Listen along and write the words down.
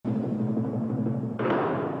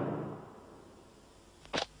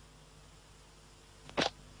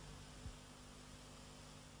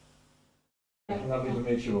Lovely to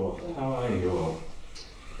meet you all. How are you all?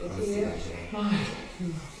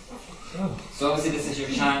 So obviously this is your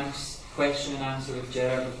chance, question and answer with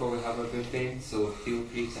Gerard before we have our buffet, so feel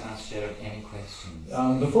free to ask Gerard any questions.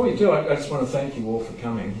 Before you do, I just want to thank you all for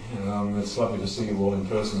coming. It's lovely to see you all in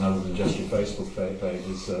person other than just your Facebook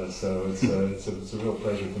pages, so it's a real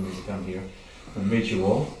pleasure for me to come here and meet you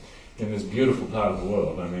all in this beautiful part of the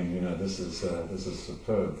world. I mean, you know, this is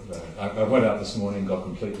superb. I went out this morning, got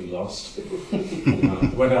completely lost.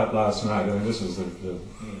 Went out last night. I mean, this was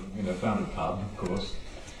found a pub, of course,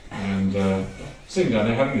 and sitting down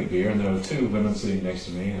there having a beer, and there were two women sitting next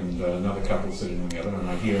to me, and another couple sitting on the other, and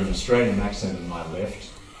I hear an Australian accent on my left,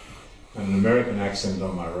 and an American accent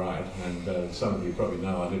on my right, and some of you probably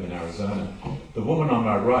know I live in Arizona. The woman on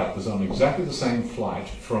my right was on exactly the same flight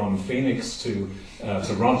from Phoenix to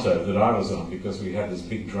Toronto that I was on, because we had this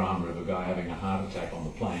big drama of a guy having a heart attack on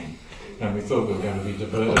the plane, and we thought we were going to be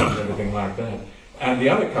diverted and everything like that. And the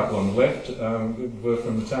other couple on the left were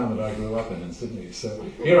from the town that I grew up in Sydney. So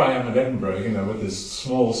here I am in Edinburgh, you know, with this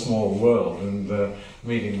small, small world, and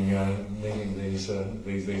meeting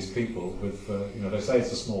these people with, you know, they say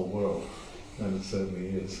it's a small world, and it certainly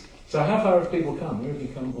is. So how far have people come? Where have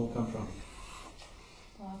you all come from?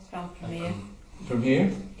 Well, I've come from here. From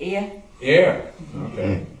here? Ayr. Ayr.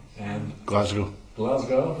 Okay. And Glasgow.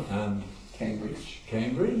 Glasgow and Cambridge.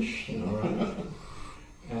 Cambridge. All right.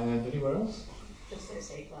 And anywhere else? Just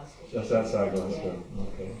outside Glasgow. Just outside Glasgow. Yeah.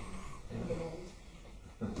 Okay.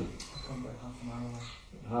 Come about half an hour away.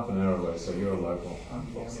 Half an hour away, so you're a local.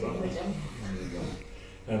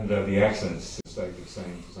 And the accents, just like you're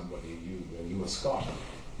saying to somebody, you were Scot.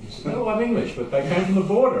 You said, no, I'm English, but they came from the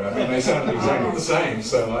border. I mean, they sounded exactly the same,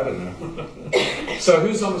 so I don't know. So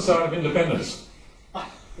who's on the side of independence?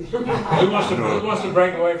 Who wants to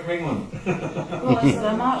break away from England? Well, I said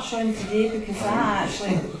I marched round today because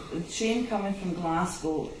the train coming from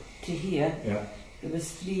Glasgow to here, Yeah. there was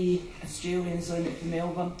 3 Australians on it from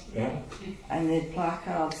Melbourne, Yeah. and they had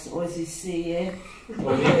placards, Aussies say yeah.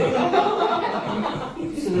 Well, yeah.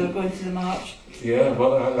 So they were going to the march. Yeah,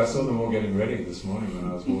 well, I saw them all getting ready this morning when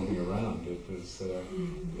I was walking around. It was,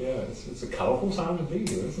 yeah, it's a colourful time to be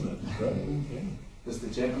here, isn't it? It's great. Yeah. Is the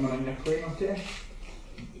gentleman on your plane okay?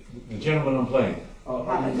 The gentleman on plane. Oh,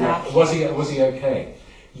 Was he okay?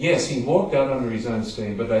 Yes, he walked out under his own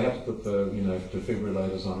steam, but they had to put the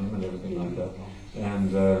defibrillators on him and everything like that.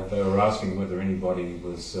 And they were asking whether anybody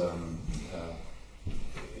was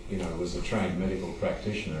was a trained medical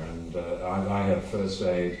practitioner, and I have first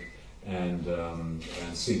aid and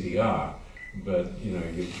CPR, but you know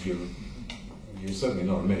you're certainly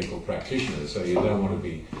not a medical practitioner, so you don't want to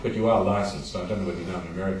be, but you are licensed. I don't know whether you know in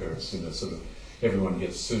America it's sort of everyone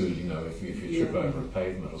gets sued, you know, if you trip over a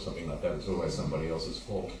pavement or something like that, it's always somebody else's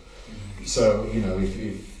fault. So, you know, if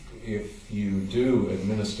you do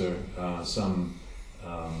administer some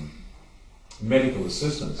medical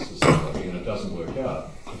assistance to somebody and it doesn't work out,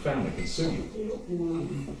 the family can sue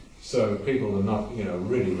you. So people are not, you know,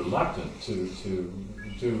 really reluctant to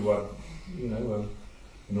do what, you know, a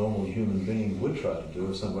normal human being would try to do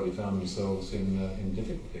if somebody found themselves in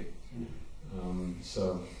difficulty.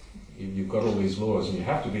 So you've got all these laws, and you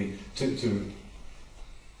have to be to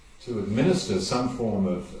administer some form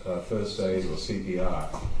of first aid or CPR.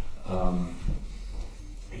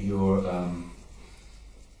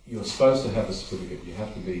 You're supposed to have a certificate. You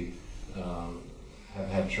have to be have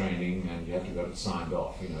had training, and you have to got it signed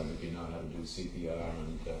off. You know that you know how to do CPR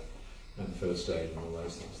and first aid and all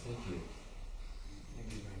those things. Thank you.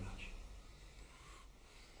 Thank you very much.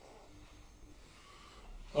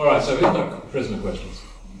 All right. So we've got prisoner questions.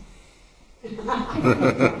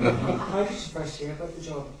 How did you first hear about the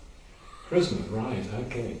job? Prisoner, right,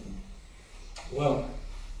 okay. Well,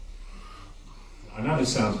 I know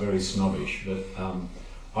this sounds very snobbish, but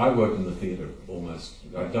I worked in the theatre almost.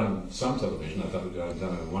 I've done some television. I've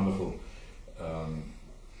done a wonderful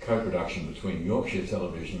co-production between Yorkshire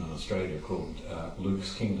Television and Australia called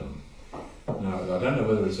Luke's Kingdom. Now, I don't know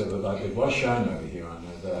whether it's ever, like, it was shown over here, I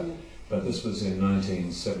know that, but this was in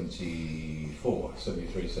 1974,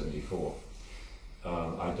 73, 74.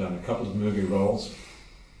 I'd done a couple of movie roles,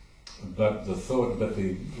 but the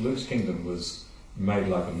Luke's Kingdom was made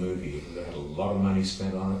like a movie. They had a lot of money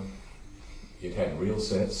spent on it. It had real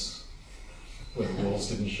sets where the walls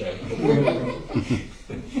didn't shake. It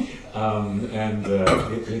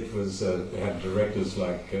had directors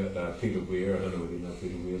like Peter Weir. I don't know whether you know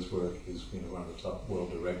Peter Weir's work. He's one of the top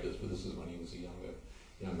world directors, but this is when he was a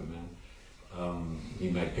younger man. He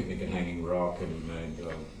made Picnic at Hanging Rock, and he made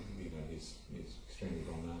he's extremely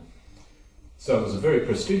well known. So it was a very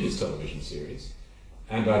prestigious television series,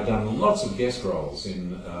 And I'd done lots of guest roles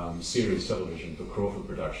in series television for Crawford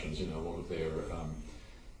Productions, you know, all of their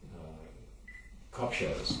cop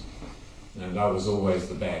shows. And I was always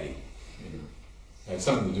the baddie, you know. It had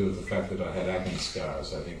something to do with the fact that I had acne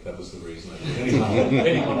scars. I think that was the reason.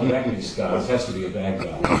 Anyone with acne scars has to be a bad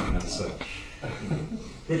guy. You know, so, you know,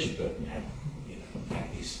 Richard Burton had, you know,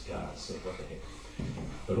 acne scars, so what the heck.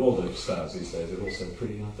 But all the stars these days are also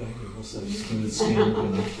pretty, aren't they? They're also smooth skinned. You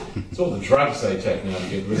know. It's all the drugs they take now to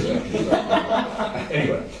get rid of acne.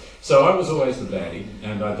 Anyway, so I was always the baddie,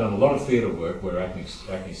 and I'd done a lot of theatre work where acne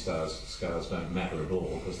scars don't matter at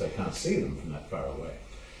all because they can't see them from that far away.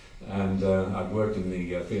 And I'd worked in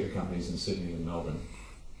the theatre companies in Sydney and Melbourne.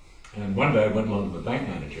 And one day I went along to the bank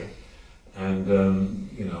manager, and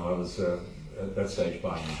you know, I was at that stage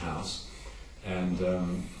buying a house, and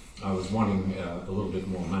I was wanting a little bit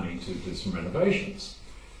more money to do some renovations.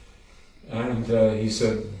 And he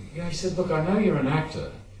said, look, I know you're an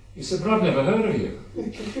actor. He said, but I've never heard of you.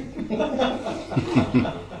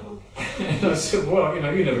 And I said, well, you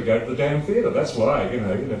know, you never go to the damn theatre, that's why, you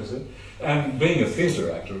know, you never said. And being a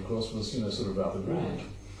theatre actor, of course, was, you know, sort of rather grand.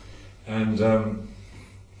 And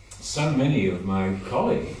so many of my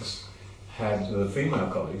colleagues female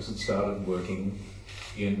colleagues had started working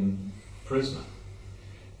in Prisoner.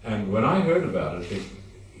 And when I heard about it,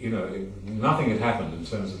 you know, nothing had happened in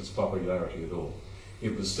terms of its popularity at all.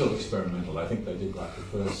 It was still experimental. I think they did like the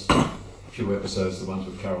first few episodes, the ones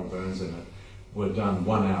with Carol Burns in it, were done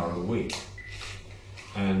 1 hour a week.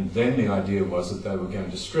 And then the idea was that they were going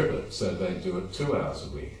to strip it, so they'd do it 2 hours a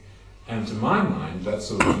week. And to my mind, that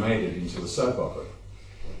sort of made it into a soap opera.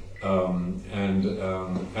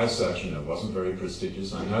 As such, you know, it wasn't very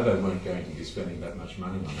prestigious. I know they weren't going to be spending that much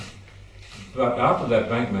money on it. But after that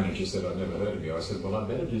bank manager said, I'd never heard of you, I said, well, I'd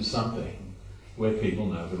better do something where people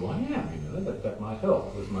know who I am, you know, that might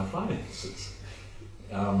help with my finances.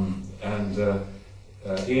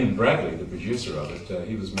 Ian Bradley, the producer of it,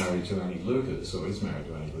 he was married to Annie Lucas, or is married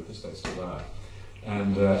to Annie Lucas, they still are.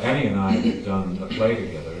 And Annie and I had done a play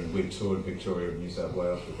together, and we'd toured Victoria and New South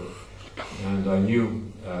Wales with her. And I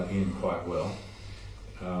knew Ian quite well.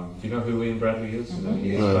 Do you know who Ian Bradley is? You know,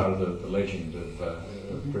 he is part of the legend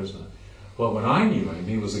of Prisoner. Well, when I knew him,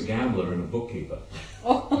 he was a gambler and a bookkeeper.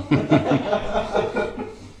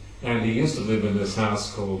 And he used to live in this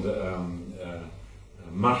house called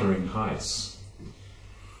Muttering Heights,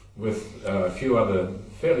 with a few other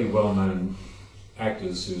fairly well-known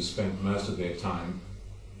actors who spent most of their time,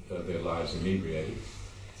 their lives inebriated.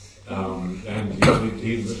 And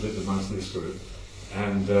he lived amongst this group.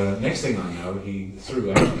 And next thing I know,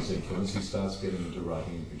 through Annie's influence, he starts getting into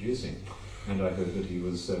writing and producing. And I heard that he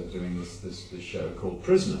was doing this show called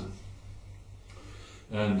Prisoner.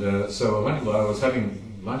 And so I was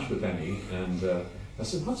having lunch with Annie, and I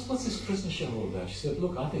said, what's this Prisoner show all about? She said,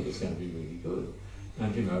 look, I think it's going to be really good.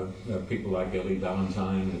 And, you know, people like Ellie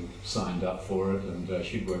Valentine had signed up for it, and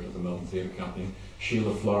she'd worked at the Melbourne Theatre Company.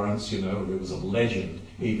 Sheila Florence, you know, who was a legend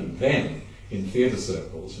even then in theatre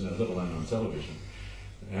circles, you know, let alone on television.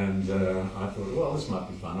 And I thought, well, this might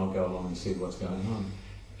be fun. I'll go along and see what's going on.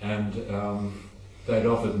 And they'd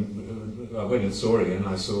offered, I went and saw it again.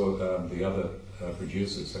 I saw the other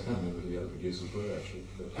producers. I can't remember who the other producers were, actually,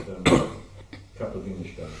 but a couple of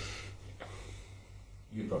English guys.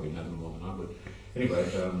 You probably know them more than I would. Anyway,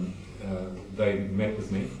 they met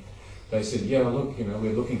with me. They said, yeah, look, you know,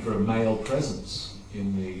 we're looking for a male presence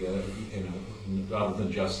in the, you know, rather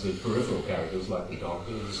than just the peripheral characters like the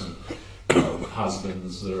doctors and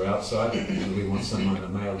husbands that are outside the prison. We want someone, a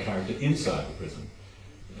male character, inside the prison.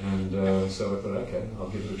 And so I thought, okay, I'll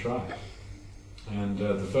give it a try. And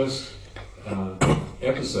the first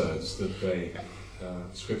episodes that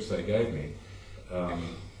scripts they gave me,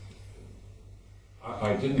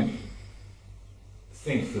 I didn't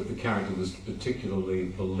think that the character was particularly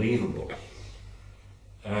believable,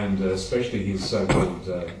 and especially his so-called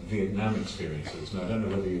Vietnam experiences. Now, I don't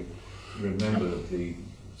know whether you remember the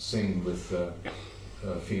scene with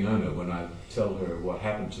Fiona when I tell her what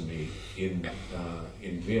happened to me in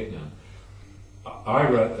Vietnam. I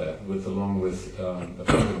wrote that along with a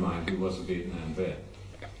friend of mine who was a Vietnam vet.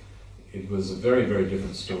 It was a very, very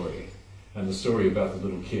different story, and the story about the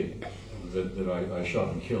little kid that I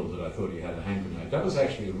shot and killed, that I thought he had a hand grenade, that was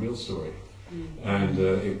actually a real story. And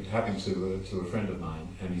it happened to a friend of mine,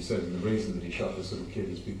 and he said the reason that he shot this little kid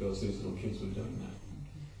is because these little kids were doing that,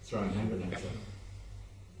 throwing hand grenades at him.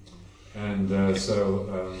 And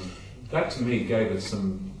so that to me gave it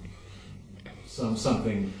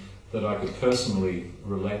something that I could personally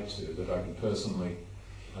relate to, that I could personally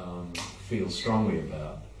feel strongly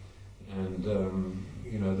about. And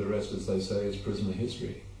you know, the rest, as they say, is prisoner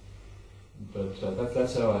history. But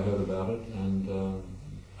that's how I heard about it, and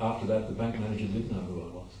after that the bank manager did know who I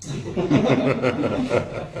was.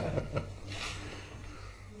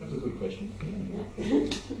 That was a good question. Yeah.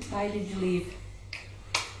 Why did you leave?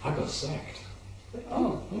 I got sacked.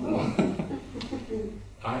 Oh.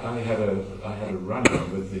 I had a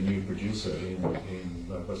run-in with the new producer in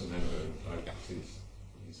what's his name? He's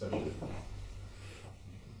such a.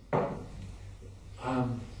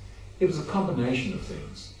 It was a combination of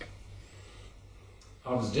things.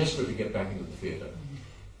 I was desperate to get back into the theatre,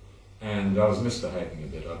 and I was misbehaving a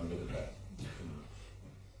bit. I admitted that.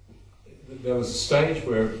 There was a stage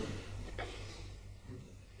where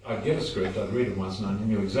I'd get a script, I'd read it once, and I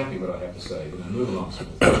knew exactly what I had to say. Move along,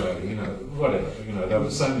 whatever. There were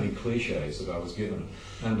so many cliches that I was given,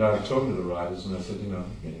 and I was talking to the writers, and I said,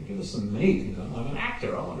 give us some meat. I'm an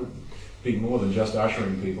actor. I want to be more than just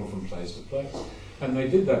ushering people from place to place. And they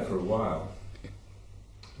did that for a while,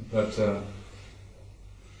 but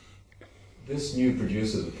this new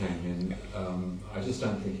producer that came in, I just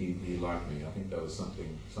don't think he liked me. I think there was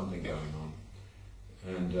something going on,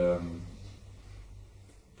 and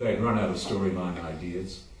they'd run out of storyline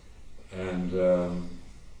ideas, and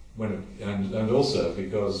and also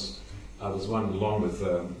because I was one, along with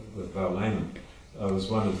Val Lehman, I was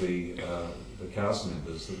one of the cast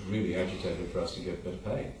members that really agitated for us to get better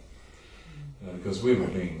paid, because we were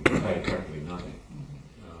being paid practically nothing.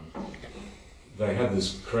 They had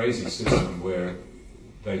this crazy system where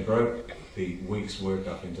they broke the week's work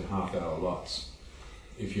up into half-hour lots.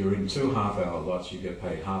 If you're in 2 half-hour lots, you get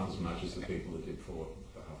paid half as much as the people that did 4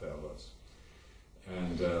 half-hour lots.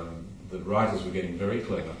 And the writers were getting very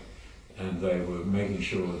clever, and they were making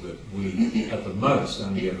sure that we, at the most,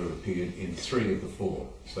 only ever appeared in 3 of the 4,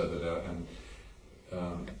 so that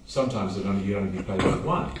sometimes you'd only be paid for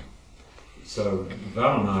 1. So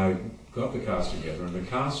Val and I got the cast together, and the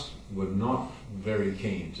cast were not very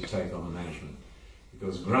keen to take on the management,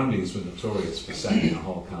 because Grundys were notorious for sacking a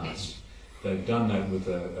whole cast. They've done that with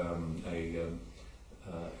the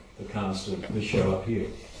cast of this show up here.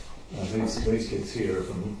 These kids here are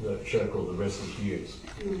from the show called The Restless Years.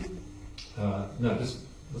 No, this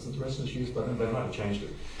wasn't The Restless Years, but they might have changed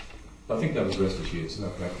it. I think that was Restless Years,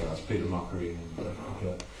 that cast, Peter Mockery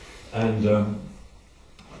and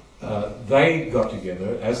they got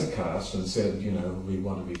together as a cast and said, we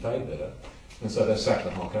want to be paid better, and so they sacked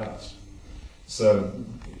the whole cast. So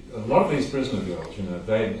a lot of these prisoner girls,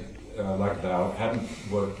 they, like Val, hadn't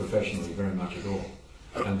worked professionally very much at all,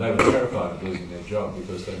 and they were terrified of losing their job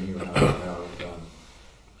because they knew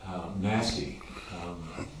how nasty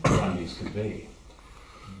Grundys could be.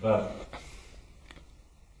 But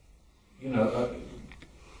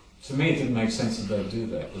to me, it didn't make sense that they'd do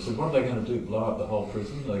that. I said, what are they going to do, blow up the whole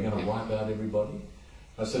prison? Are they going to wipe out everybody?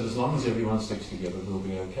 I said, as long as everyone sticks together, we'll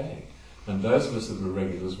be okay. And those of us that were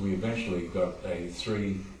regulars, we eventually got a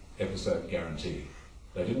 3-episode guarantee.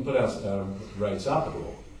 They didn't put our rates up at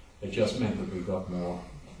all. It just meant that we got more,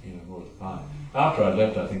 more of the pie. After I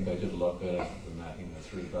left, I think they did a lot better than that,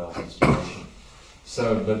 3 bars installation.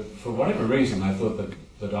 So, but for whatever reason, I thought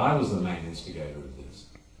that I was the main instigator of this.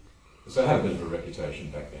 So I had a bit of a reputation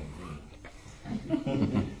back then,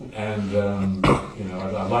 and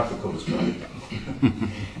I liked the cool strike,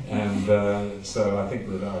 and so I think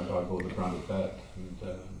that I bore the brunt of that, and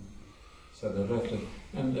so they left it.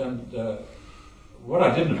 And what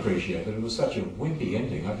I didn't appreciate, that it was such a wimpy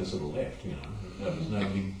ending. I just sort of left, There was no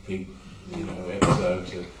big episode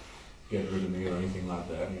to get rid of me or anything like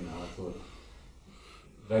that. I thought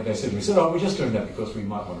they said to me, "Oh, we're just doing that because we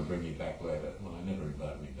might want to bring you back later." Well, they never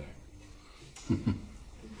invited me back.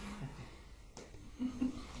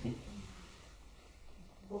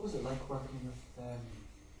 What was it like working with,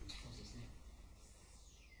 what's his name?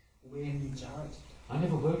 Wayne Jarrett? I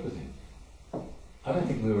never worked with him. I don't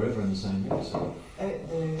think we were ever in the same episode.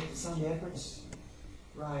 The Sandy Edwards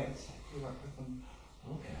riot, we worked with them.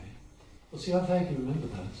 Okay. Well, see, I vaguely remember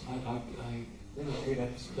those. They were good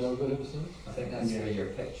episodes. They were good episodes? I think that's where your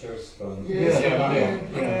picture's gone. Yeah.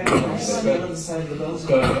 Sitting on the side of the building.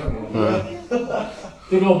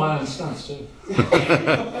 Did all my own stunts too.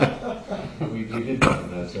 we did that in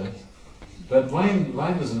those days. But Wayne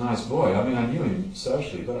was a nice boy. I mean, I knew him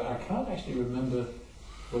socially, but I can't actually remember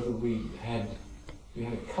whether we had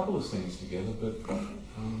a couple of things together. But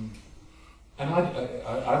and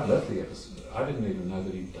I'd left the episode. I didn't even know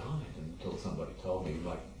that he died until somebody told me.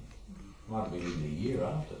 Like, might have been even a year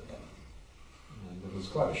after that. And it was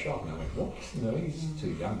quite a shock. And I went, what? He's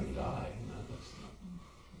too young to die.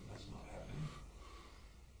 That's not happening.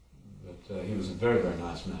 But he was a very, very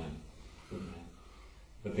nice man. Good man.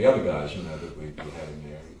 But the other guys, that we had in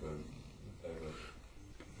there, they were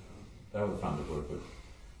They were fun to work with.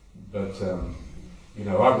 But you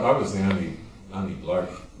know, I was the only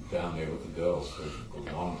bloke down there with the girls for a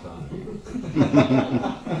long time.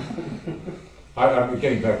 I'm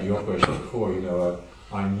getting back to your question before. You know,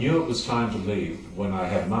 I knew it was time to leave when I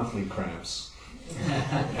had monthly cramps,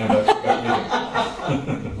 and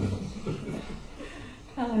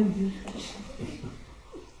I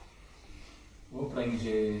What brings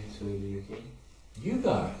you to the UK? You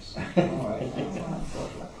guys. Alright.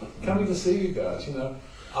 Coming to see you guys, you know.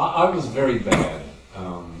 I was very bad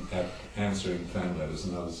at answering fan letters,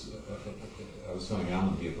 and I was telling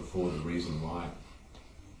Alan here before the reason why.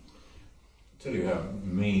 Tell you how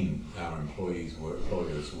mean our employers were.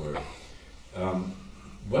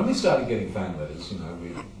 When we started getting fan letters, you know,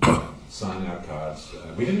 we'd sign our cards.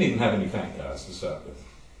 We didn't even have any fan cards to start with.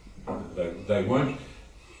 They weren't.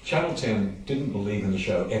 Channel 10 didn't believe in the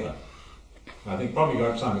show ever. I think probably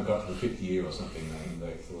by the time it got to the 50th year or something,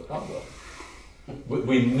 they thought, oh well.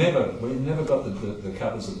 We never got the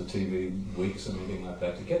covers of the TV weeks and anything like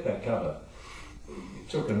that. To get that cover, it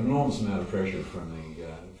took an enormous amount of pressure from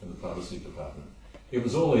the publicity department. It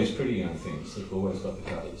was all these pretty young things that always got the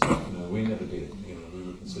covers. You know, we never did. You know, we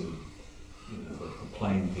were considered, you know, the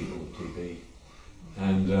plain people of TV,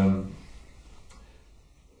 and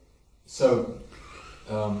so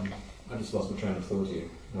I just lost my train of thought here.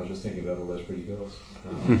 I was just thinking about all those pretty girls.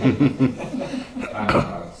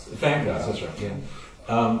 Fan cards, that's right, yeah.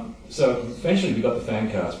 So eventually we got the fan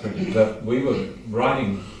cards printed, but we were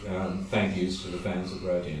writing thank yous to the fans that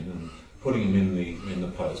wrote in and putting them in the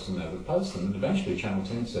post, and they would post them. And eventually Channel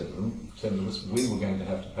 10 said to us, we were going to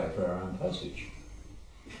have to pay for our own postage.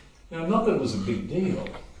 Now, not that it was a big deal,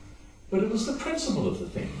 but it was the principle of the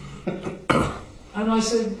thing. And I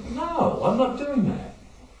said, no, I'm not doing that.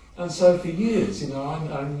 And so for years, you know,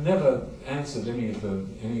 I never answered any of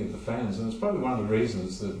the fans, and it's probably one of the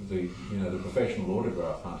reasons that the professional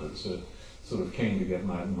autograph hunters are sort of keen to get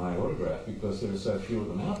my autograph, because there are so few of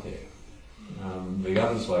them out there. The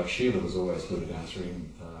others, like Sheila, was always good at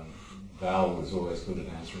answering. Val was always good at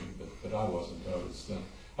answering, but I wasn't.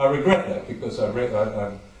 I regret that, because I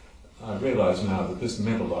realise now that this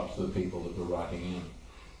meant a lot to the people that were writing in,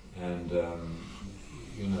 and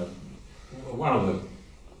you know, one of the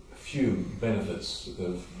few benefits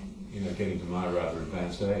of getting to my rather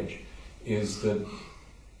advanced age is that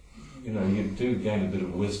you do gain a bit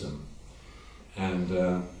of wisdom, and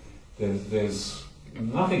there's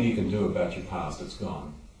nothing you can do about your past. It's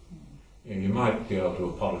gone. You might be able to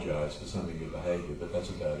apologise for some of your behaviour, but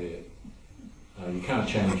that's about it. You can't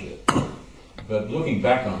change it. But looking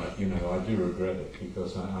back on it, I do regret it,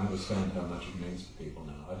 because I understand how much it means to people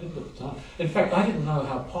now. I didn't at the time. In fact, I didn't know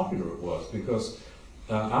how popular it was, because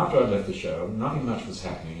after I left the show, nothing much was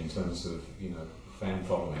happening in terms of fan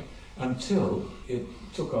following until it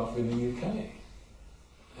took off in the UK.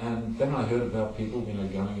 And then I heard about people going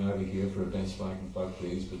over here for events like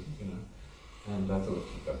these, but and I thought,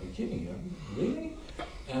 I'd be kidding, really?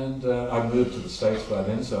 And I moved to the States by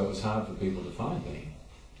then, so it was hard for people to find me.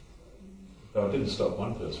 But I didn't stop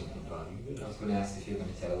one person from finding me. I was going to ask if you were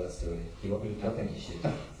going to tell that story. Do you want me to I tell think you should.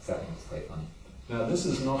 That was quite funny. Now, this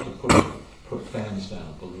is not to put fans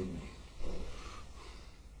down, believe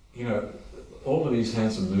me. All of these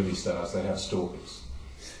handsome movie stars, they have stalkers.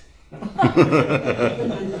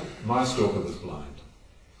 My stalker was blind.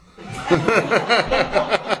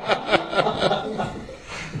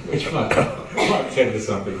 Which might tell you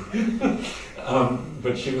something.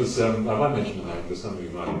 But she was, I won't mention her name, because some of you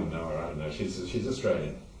might even know her, I don't know. She's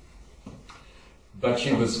Australian. But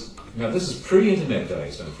she was, now this is pre-internet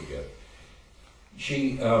days, don't forget.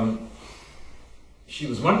 She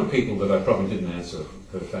was one of the people that I probably didn't answer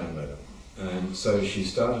her fan letter. And so she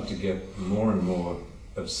started to get more and more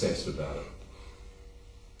obsessed about it.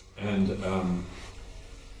 And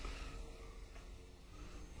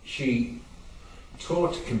she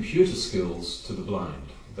taught computer skills to the blind.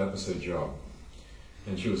 That was her job.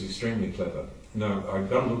 And she was extremely clever. Now, I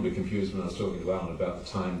got a little bit confused when I was talking to Alan about the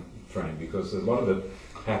time frame, because a lot of it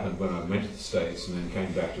happened when I went to the States and then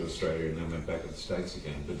came back to Australia and then went back to the States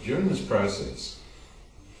again. But during this process,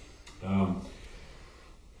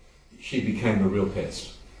 she became a real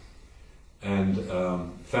pest, and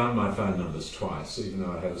found my phone numbers twice, even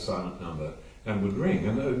though I had a silent number, and would ring.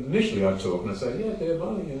 And initially I'd talk and I'd say, yeah, there,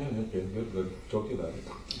 bye, good, talk to you later,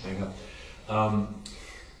 hang up.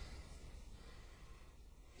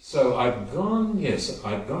 So I'd gone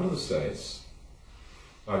to the States.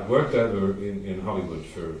 I'd worked over in Hollywood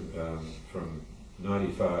for from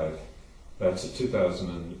 95, that's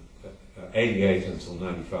 2088 until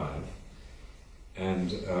 95,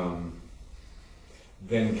 and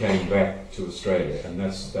then came back to Australia, and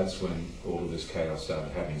that's when all of this chaos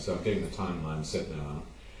started happening. So I'm getting the timeline set now.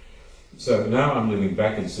 So now I'm living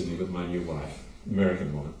back in Sydney with my new wife,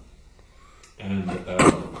 American woman, and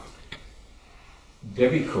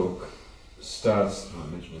Debbie Cook starts. Oh, I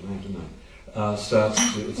mentioned her name, didn't I? It's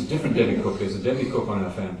a different Debbie Cook. There's a Debbie Cook on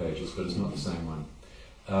our fan pages, but it's not the same one.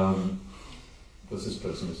 Because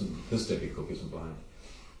this Debbie Cook isn't blind.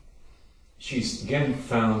 She's again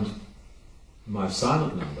found my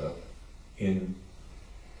silent number in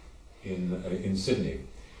Sydney,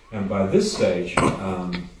 and by this stage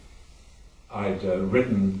I'd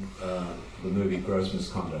written the movie Gross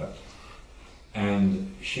Misconduct,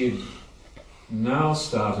 and she'd now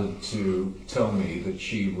started to tell me that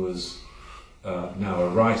she was now a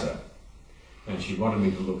writer, and she wanted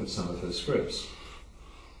me to look at some of her scripts.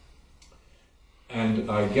 And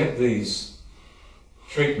I get these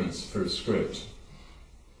treatments for a script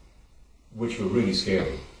which were really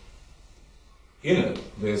scary. In it,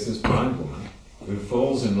 there's this blind woman who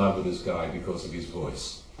falls in love with this guy because of his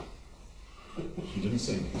voice. She didn't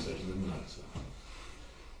see me, so she didn't notice it.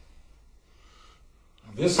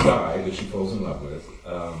 This guy that she falls in love with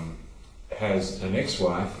has an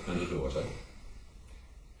ex-wife and a daughter,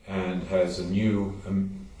 and has a new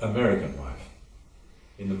American wife.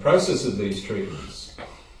 In the process of these treatments,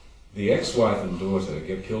 the ex-wife and daughter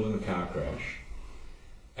get killed in a car crash,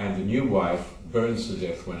 and the new wife burns to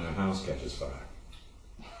death when her house catches fire.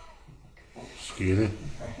 Scary.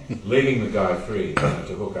 Leaving the guy free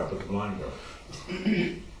to hook up with the blind girl.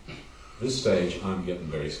 This stage, I'm getting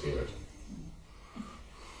very scared.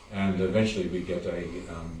 And eventually we get a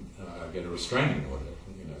restraining order,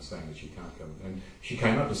 saying that she can't come. And she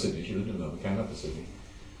came up to Sydney, she lived in Melbourne, came up to Sydney.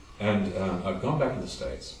 And I've gone back to the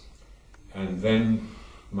States. And then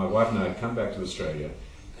my wife and I had come back to Australia,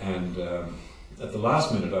 and at the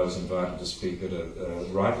last minute I was invited to speak at a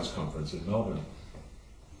writers' conference in Melbourne.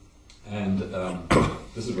 And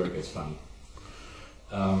this is where it gets funny.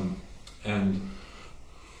 And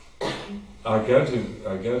I go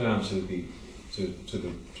down to the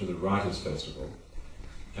Writers' Festival,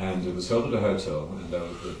 and it was held at a hotel, and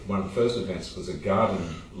one of the first events was a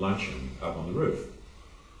garden luncheon up on the roof.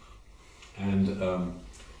 And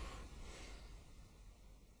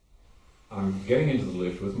I'm getting into the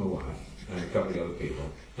lift with my wife and a couple of other people,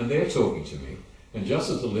 and they're talking to me, and just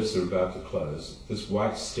as the lifts are about to close, this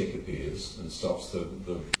white stick appears and stops the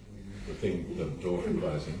door from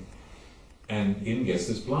closing, and in gets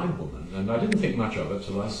this blind woman. And I didn't think much of it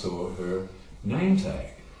till I saw her name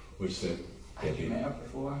tag, which said Debbie. Have you met her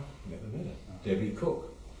before? Never met her. Debbie Cook.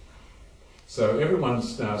 So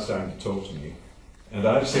everyone's now starting to talk to me, and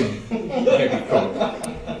I've seen Debbie Cook,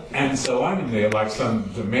 and so I'm in there like some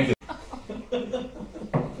demented.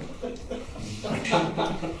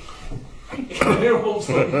 They're all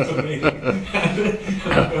talking to me, and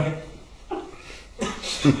I'm going.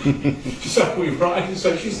 So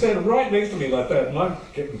so she's standing right next to me like that, and I'm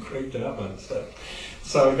getting creeped out by stuff.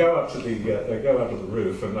 So I go up to the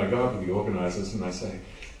roof, and I go up to the organisers, and I say,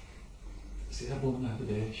 "See that woman over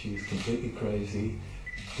there? She's completely crazy.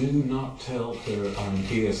 Do not tell her I'm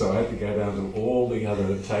here." So I had to go down to all the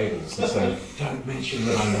other tables and say, "Don't mention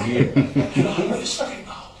that I'm here." And I'm whispering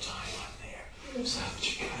the whole time I'm there, so that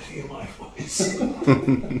you can't hear my voice.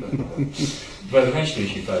 But eventually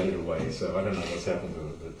she faded away, so I don't know what's happened to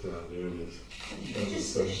her, but there it is. You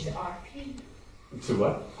just switched to RP. To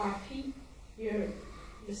what? RP. Your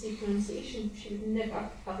C pronunciation. She would never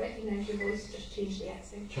have recognised your voice, just change the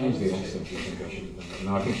accent. Change the accent, you think I should have done that?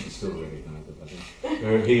 No, I think she still recognised it, I think.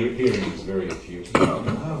 Her hearing is very acute. Oh.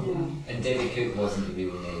 And Debbie Cook wasn't the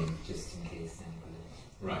real name, just in case anybody.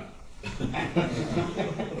 Right.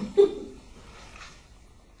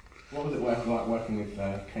 What was it like working with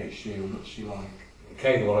Kate Shield? What's she like?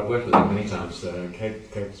 Kate, well, I've worked with her many times.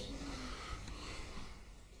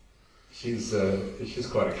 She's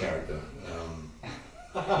quite a character.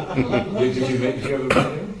 Did you ever meet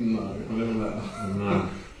her? No, I've never met her. No.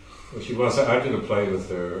 Well, she was. I did a play with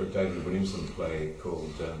her, a David Williamson play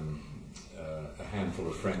called A Handful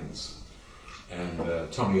of Friends. And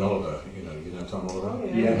Tommy Oliver, you know Tom Oliver? Oh,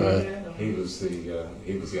 yeah. He was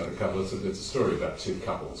the other couple. It's a story about two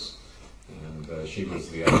couples, and she was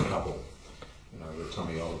the other couple, with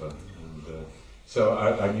Tommy Oliver. And so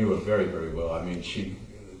I knew her very, very well. I mean,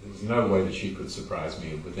 there's no way that she could surprise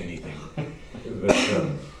me with anything. But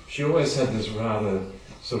she always had this rather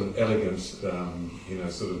sort of elegant,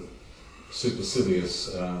 sort of supercilious,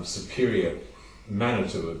 superior manner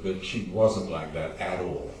to it, but she wasn't like that at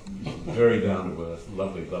all. Very down to earth,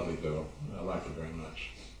 lovely, lovely girl. I liked her very much.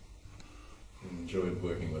 Enjoyed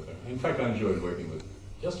working with her. In fact, I enjoyed working with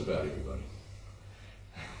just about everybody.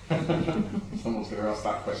 Someone's going to ask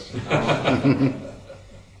that question.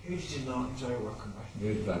 Who did you not enjoy working with?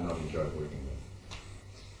 Who did I not enjoy working with?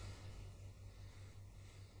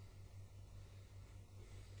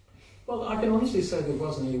 Well, I can honestly say there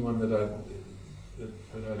wasn't anyone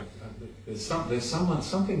there's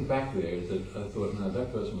something back there that I thought, no,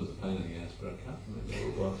 that person was a pain in the ass, but I can't remember who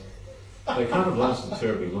it was. They kind of lasted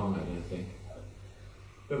terribly long, I don't think.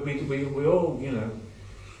 But we all, you know,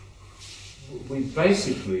 we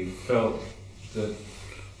basically felt that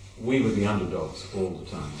we were the underdogs all the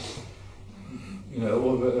time. You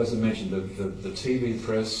know, as I mentioned, the TV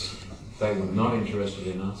press, they were not interested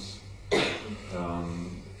in us.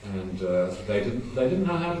 And they didn't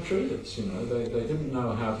know how to treat us, you know. They didn't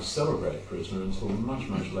know how to celebrate Prisoner until much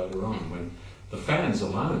later on, when the fans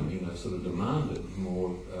alone, you know, sort of demanded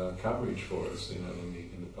more coverage for us, you know, in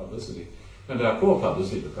the publicity. And our poor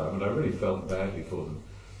publicity department, I really felt badly for them.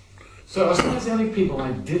 So I suppose the only people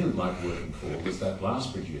I didn't like working for was that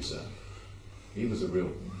last producer. He was a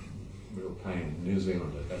real pain, New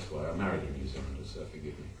Zealander. That's why I married a New Zealander, so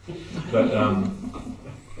forgive me.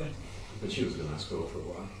 But she was a nice girl for a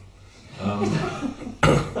while.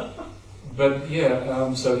 But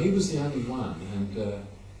yeah, so he was the only one, and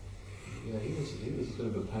yeah, he was a bit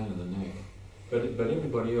of a pain in the neck. But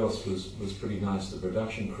everybody else was pretty nice. The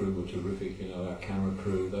production crew were terrific. You know, our camera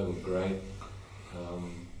crew, they were great.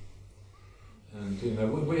 And you know,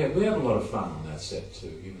 we had a lot of fun on that set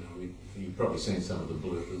too. You know, you've probably seen some of the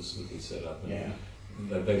bloopers that we set up. And yeah.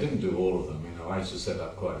 They didn't do all of them. You know, I used to set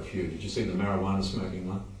up quite a few. Did you see the marijuana smoking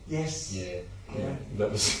one? Yes. Yeah. Yeah.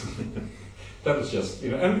 That was that was just,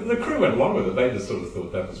 you know, and the crew went along with it. They just sort of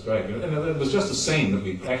thought that was great. You know, and it was just a scene that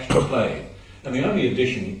we actually played. And the only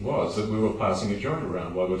addition was that we were passing a joint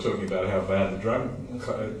around while we were talking about how bad the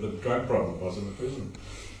drug problem was in the prison.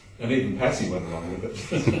 And even Patsy went along with it.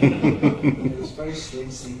 It was very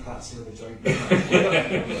strange seeing Patsy with a joint.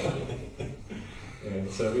 Yeah,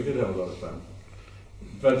 so we did have a lot of fun.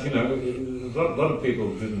 But, you know, a lot of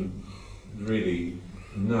people didn't really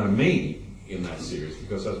know me in that series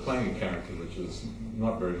because I was playing a character which was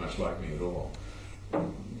not very much like me at all.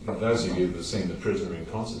 For those of you who have seen the Prisoner in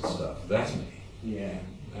Concert stuff, that's me. Yeah.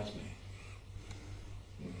 That's me.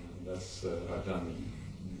 And that's I've done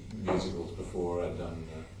musicals before. I've done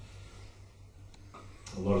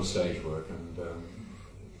a lot of stage work, and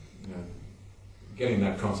you know, getting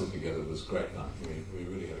that concert together was great fun. We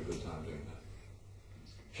really had a good time doing that.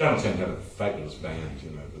 Channel 10 had a fabulous band, you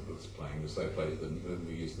know, that was playing this. They played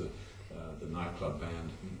we used the nightclub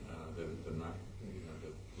band, the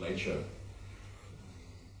late show.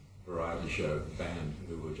 Variety show band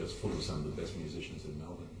who were just full of some of the best musicians in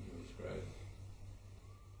Melbourne. It was great.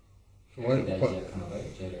 How did the idea come about,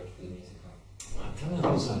 Gerard, for the musical? I don't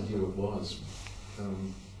know whose idea it was.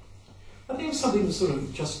 I think it was something that sort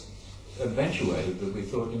of just eventuated that we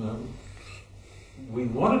thought, you know, we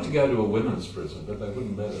wanted to go to a women's prison, but they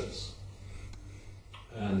wouldn't let us.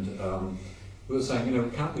 And we were saying, you know,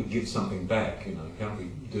 can't we give something back? You know, can't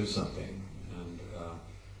we do something?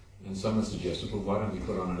 And someone suggested, well, why don't we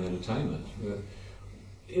put on an entertainment?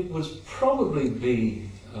 It was probably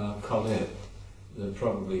Colette that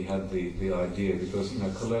probably had the idea, because, you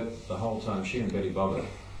know, Colette, the whole time, she and Betty Bobbitt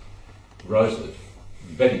wrote it.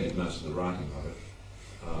 Betty did most of the writing of it,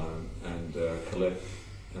 and Colette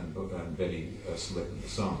and Betty selected the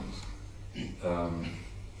songs.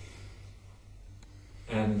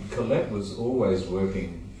 And Colette was always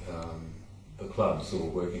working the clubs or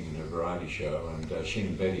working in a variety show, and she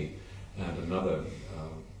and Betty and another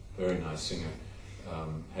very nice singer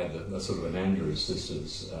had a sort of an Andrews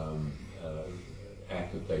Sisters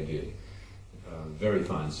act that they did. Very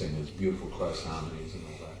fine singers, beautiful close harmonies and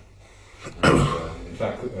all that. And in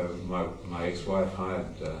fact, my ex-wife hired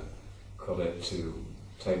Colette to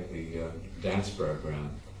take the dance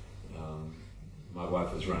program. My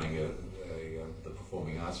wife was running the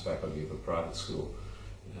performing arts faculty of a private school,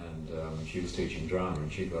 and she was teaching drama,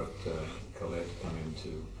 and she got Colette to come in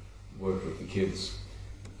to work with the kids,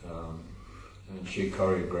 and she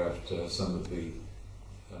choreographed some of the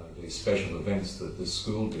special events that the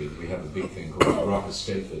school did. We have a big thing called Rock of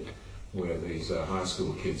Stedford, where these high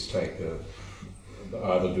school kids take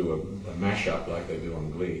either do a mash-up like they do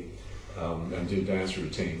on Glee, and do dance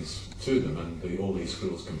routines to them, and all these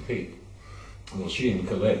schools compete. Well, she and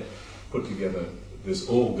Colette put together this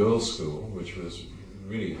all-girls school, which was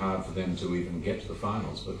really hard for them to even get to the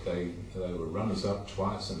finals, but they were runners-up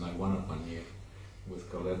twice, and they won it one year with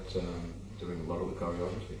Colette doing a lot of the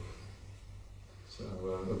choreography. So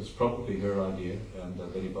it was probably her idea, and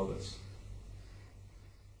Betty Bobbitt's.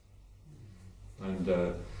 And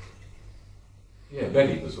yeah,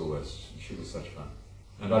 Betty was she was such fun.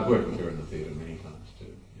 And I'd worked with her in the theatre many times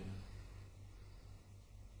too. Yeah.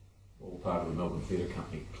 All part of the Melbourne Theatre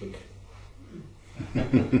Company clique.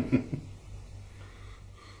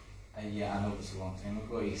 Yeah, I know this a long time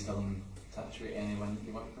ago. Are you still in touch with anyone that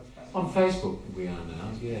you work with? On Facebook we are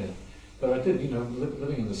now, yeah. But I did, you know,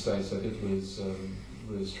 living in the States, I did lose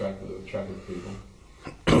track of people.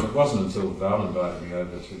 It wasn't until Val invited me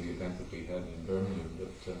over to the event that we had in Birmingham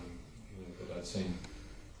that you know, that I'd seen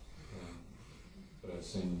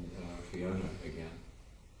Fiona again,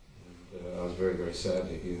 and I was very, very sad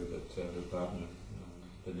to hear that her partner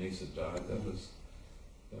Denise had died. That was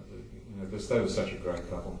you know, because they were such a great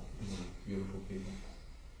couple, you know, beautiful people.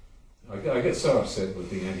 I get so upset with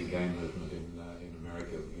the anti-gay movement in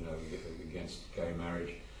America, you know, against gay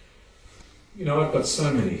marriage. You know, I've got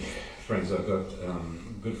so many friends. I've got a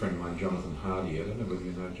good friend of mine, Jonathan Hardy. I don't know whether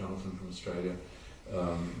you know Jonathan from Australia.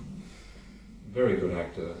 Very good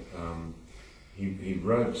actor. He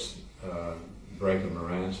wrote Breaker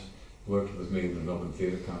Morant, worked with me in the Melbourne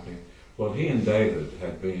Theatre Company. Well, he and David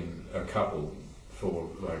had been a couple for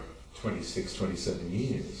like 26, 27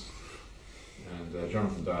 years. And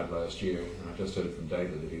Jonathan died last year, and I just heard from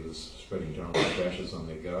David that he was spreading Jonathan's ashes on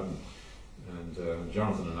their garden. And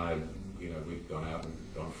Jonathan and I, you know, we'd gone out and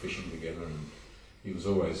gone fishing together, and he was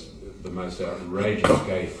always the most outrageous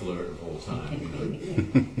gay flirt of all time. You know,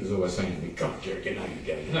 he was always saying to me, "Come on, Jerry, you know you're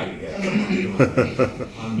gay, you know you're gay. Come on."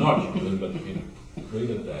 I'm not, Jonathan, but you know,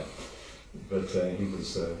 leave it at that. But he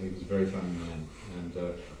was a very funny man, and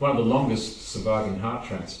one of the longest surviving heart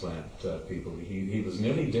transplant people. He was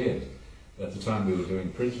nearly dead at the time we were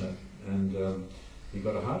doing Prisoner, and he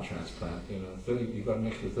got a heart transplant. You know, he got an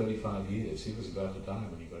extra 35 years. He was about to die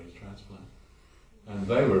when he got his transplant. And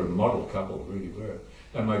they were a model couple, really were.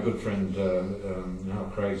 And my good friend now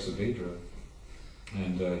Craig Saavedra,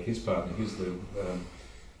 and his partner, he's the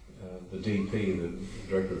DP, the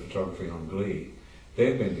director of photography on Glee.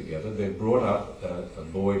 They've been together. They brought up a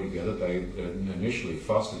boy together. They initially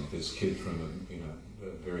fostered this kid from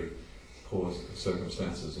very poor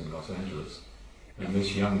circumstances in Los Angeles. And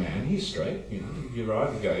this young man, he's straight. You know, you're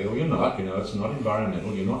either gay or you're not. You know, it's not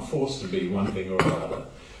environmental. You're not forced to be one thing or another.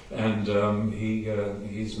 And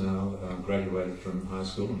he's now graduated from high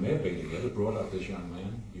school, and they've been together, brought up this young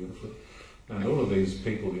man beautifully. And all of these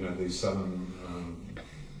people, you know, these southern,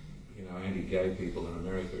 anti-gay people in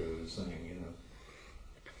America are saying,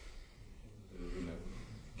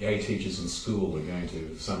 gay teachers in school are going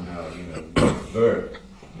to somehow, convert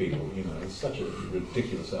people. You know, it's such a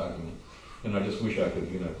ridiculous argument. And I just wish I could,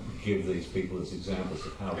 give these people as examples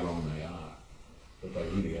of how wrong they are, but they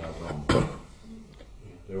really are wrong.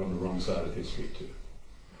 They're on the wrong side of history too.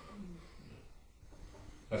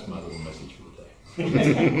 That's my little message for the day.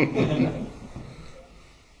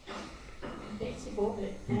 Betsy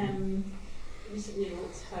Bobbitt recently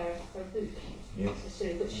wrote her book, yes.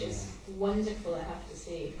 Which is wonderful, I have to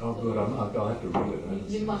say. Oh good, I'll have to read it.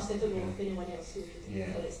 You must, I don't know if anyone else who's written Yeah.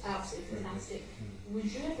 it, but it's absolutely fantastic. Would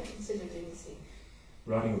you ever consider doing the same?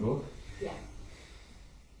 Writing a book? Yeah.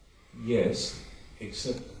 Yes,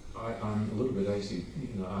 except I'm a little bit AC.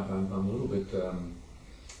 I'm a little bit.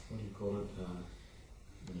 What do you call it?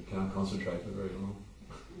 When you can't concentrate for very long.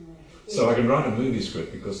 So I can write a movie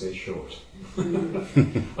script because they're short.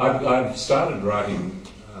 I've started writing.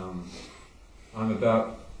 I'm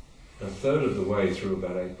about a third of the way through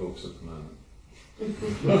about 8 books at the moment.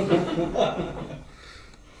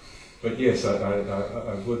 But yes, I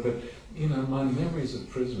would. But my memories of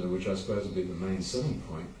Prisoner, which I suppose would be the main selling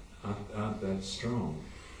point, aren't that strong.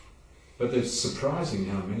 But it's surprising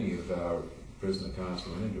how many of our Prisoner cast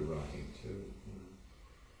went into writing too.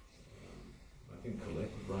 I think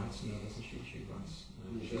Colette writes now, doesn't she? She writes.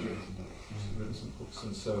 She's written some books,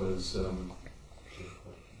 and so has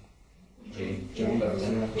Jane.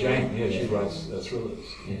 Yeah, she writes thrillers.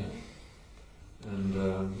 Yeah. And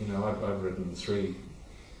I've written 3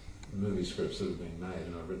 movie scripts that have been made,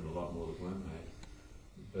 and I've written a lot more that weren't made.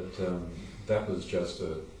 But that was just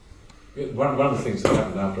one of the things that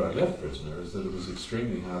happened after I left Prisoner is that it was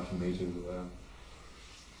extremely hard for me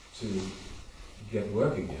to get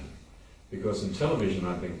work again, because in television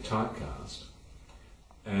I'd been typecast,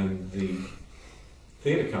 and the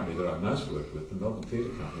theatre company that I most worked with, the Melbourne Theatre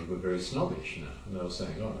Company, were very snobbish now, and they were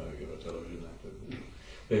saying, "Oh no, you're a television actor."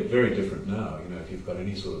 They're very different now. If you've got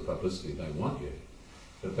any sort of publicity, they want you.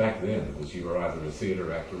 But back then, it was you were either a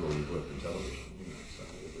theatre actor or you worked in television. So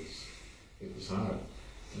it was hard.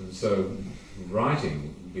 And so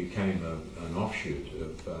writing became an offshoot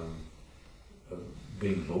of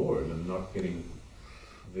being bored and not getting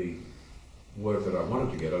the work that I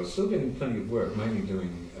wanted to get. I was still getting plenty of work, mainly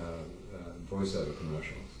doing voiceover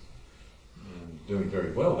commercials. and doing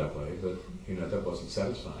very well that way, but you know, that wasn't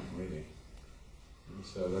satisfying really. And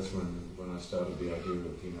so that's when I started the idea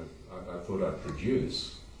of, you know, I thought I'd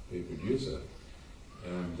be a producer,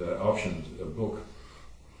 and optioned a book.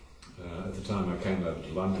 At the time I came over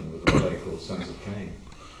to London with a play called Sons of Cain,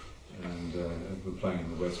 and we were playing in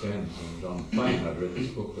the West End, and on the plane I'd read this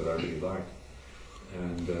book that I really liked,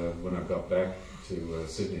 and when I got back to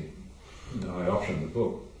Sydney, I optioned the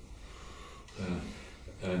book,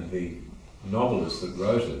 and the novelist that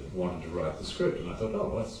wrote it wanted to write the script, and I thought,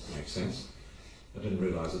 oh, well, that makes sense. I didn't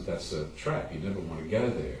realise that that's a trap. You never want to go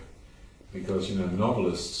there, because, you know,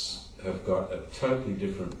 novelists have got a totally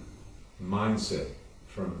different mindset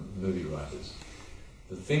from movie writers.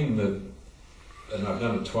 The thing that, and I've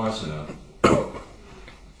done it twice now, for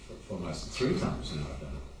almost 3 times now I've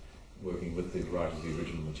done it, working with the writer of the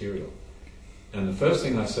original material. And the first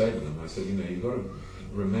thing I say to them, I said, you know, you've got to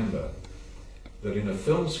remember that in a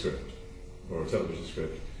film script, or a television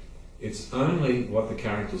script, it's only what the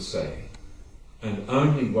characters say, and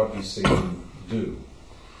only what you see them do,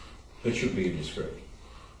 that should be in your script.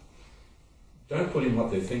 Don't put in what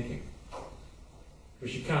they're thinking.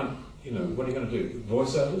 Because you can't, you know, what are you going to do?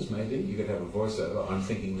 Voiceovers, maybe? You could have a voiceover, I'm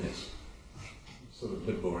thinking this. Sort of a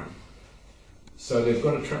bit boring. So they've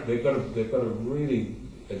got to really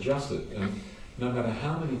adjust it, and no matter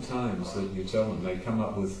how many times that you tell them, they come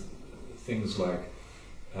up with things like,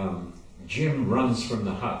 Jim runs from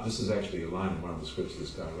the hut. This is actually a line in one of the scripts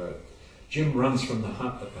this guy wrote. Jim runs from the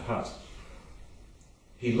hut at the hut.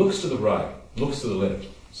 He looks to the right, looks to the left.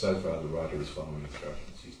 So far the writer is following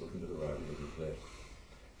instructions. He's looking to the right, looking to the left.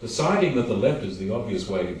 Deciding that the left is the obvious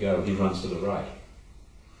way to go, he runs to the right.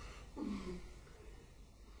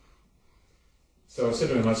 So I said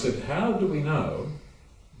to him, I said, how do we know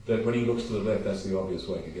that when he looks to the left, that's the obvious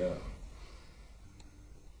way to go?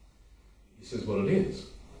 He says, well, it is.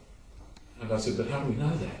 And I said, but how do we know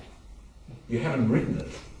that? You haven't written it.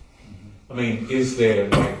 I mean, is there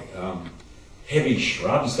like heavy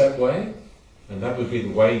shrubs that way? And that would be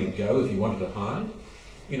the way you'd go if you wanted to hide?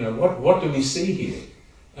 You know, what do we see here?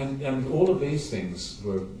 And all of these things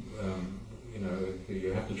were, you know,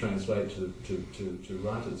 you have to translate to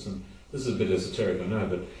writers. And this is a bit esoteric, I know,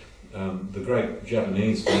 but the great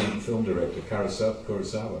Japanese film director,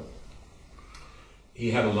 Kurosawa, he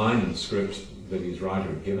had a line in the script that his writer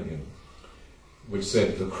had given him, which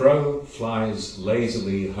said, the crow flies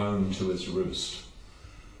lazily home to its roost.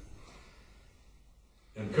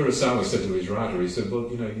 And Kurosawa said to his writer, he said, well,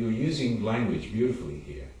 you know, you're using language beautifully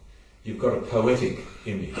here. You've got a poetic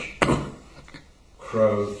image.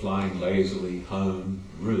 Crow flying lazily home,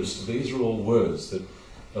 roost. These are all words that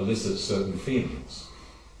elicit certain feelings.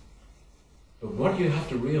 But what you have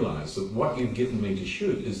to realise, that what you've given me to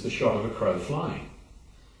shoot is the shot of a crow flying.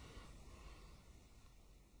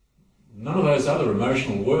 None of those other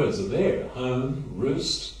emotional words are there. Home,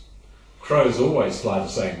 roost. Crows always fly the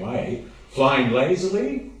same way. Flying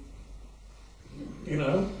lazily, you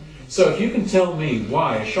know. So if you can tell me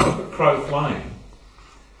why a shot of a crow flying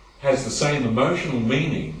has the same emotional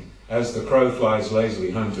meaning as the crow flies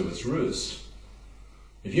lazily home to its roost,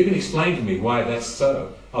 if you can explain to me why that's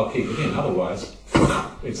so, I'll keep it in. Otherwise,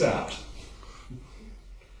 it's out.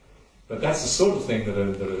 But that's the sort of thing that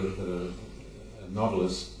a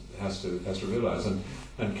novelist has to realise.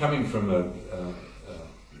 And coming from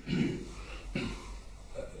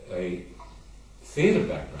a theatre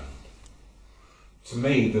background, to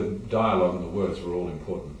me the dialogue and the words were all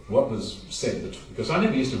important. What was said, because I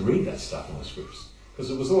never used to read that stuff in the scripts,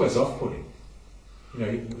 because it was always off-putting. You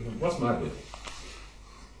know, what's my bit?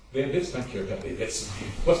 Let's make sure about this.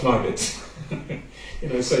 What's my bit? You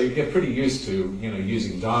know, so you get pretty used to, you know,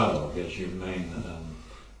 using dialogue as your main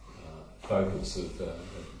focus of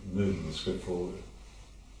moving the script forward.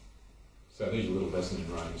 So there's a little lesson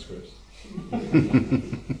in writing scripts.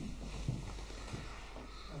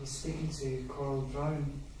 I was speaking to Coral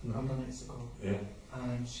Brown a couple of minutes ago, yeah,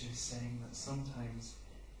 and she was saying that sometimes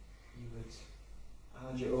you would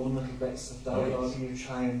add your own little bits of dialogue and you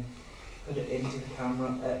try and put it into the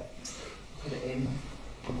camera, put it in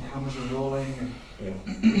when the cameras are rolling, and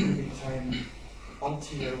you try and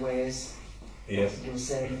alter your ways of you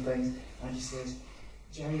saying things. And she says,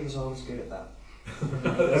 Jerry was always good at that.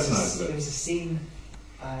 That's nice. There was a scene,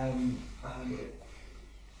 and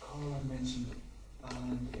Colin mentioned it,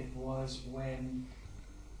 and it was when,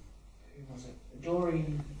 who was it?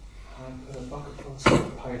 Doreen had put a bucket full of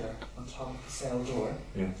soap powder on top of the cell door,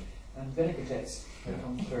 and vinegar jets had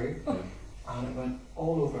come through, and it went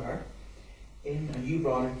all over her. And you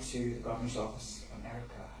brought her to the governor's office, and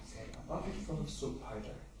Erica had said, a bucket full of soap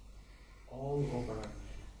powder all over her.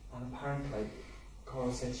 And apparently,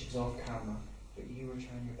 Coral said she was off camera, but you were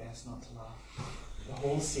trying your best not to laugh. The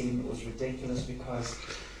whole scene was ridiculous because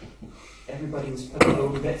everybody was putting their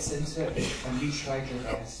own bits into it, and you tried your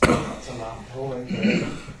best not to laugh the whole way through.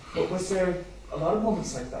 But was there a lot of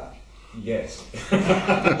moments like that? Yes.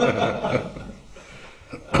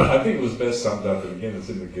 I think it was best summed up, and again, it's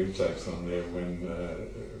in the good tapes on there when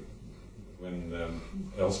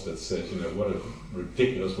Elspeth says, you know, what a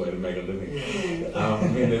ridiculous way to make a living. I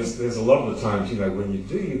mean, there's a lot of the times, you know, when you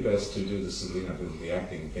do your best to do this, you know, the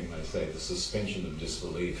acting thing they say, the suspension of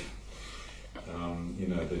disbelief. You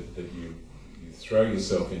know, that you throw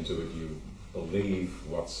yourself into it, you believe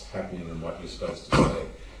what's happening and what you're supposed to say.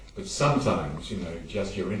 But sometimes, you know,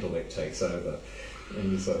 just your intellect takes over,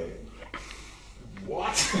 and you say,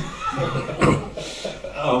 what?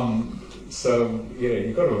 So yeah,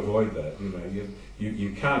 you've got to avoid that. You know,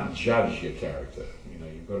 you can't judge your character. You know,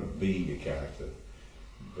 you've got to be your character.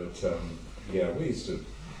 But yeah, we used to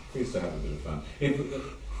have a bit of fun.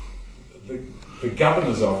 The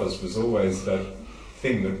governor's office was always that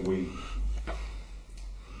thing that we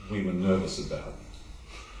were nervous about,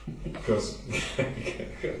 because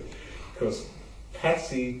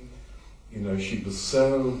Patsy, you know, she was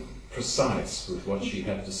so precise with what she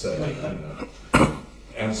had to say, you know.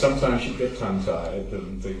 And sometimes she'd get tongue-tied,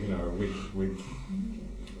 and you know,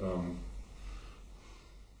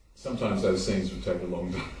 sometimes those scenes would take a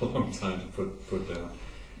long time to put down.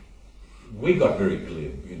 We got very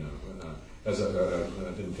glib, you know. As I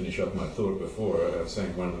didn't finish off my thought before, I was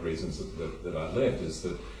saying one of the reasons that I left is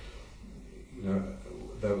that, you know,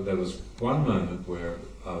 there was one moment where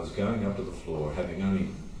I was going up to the floor, having only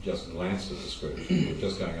just glanced at the script. We were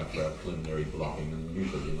just going up for our preliminary blocking, and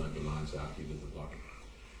usually you learn your lines after you did the blocking.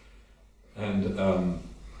 And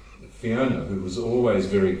Fiona, who was always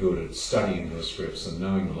very good at studying her scripts and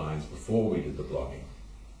knowing the lines before we did the blocking,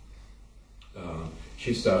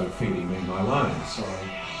 she started feeding me my lines. Sorry,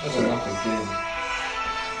 that's enough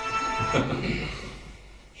again.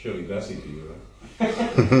 Shirley Bassey for you, right?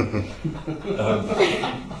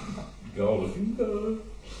 Goldfinger.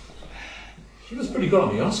 She was pretty good on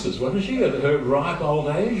the Oscars, wasn't she? At her ripe old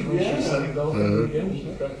age when she was saying Goldfinger again. She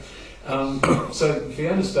was great. So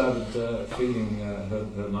Fiona started feeding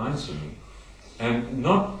her lines to me, and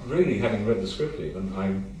not really having read the script even,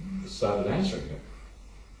 I started answering her.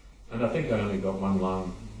 And I think I only got one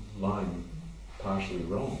line partially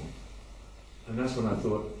wrong. And that's when I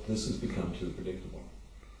thought, this has become too predictable.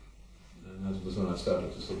 And that was when I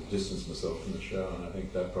started to sort of distance myself from the show, and I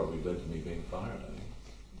think that probably led to me being fired, I think,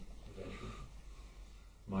 eventually.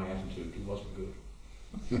 My attitude wasn't good.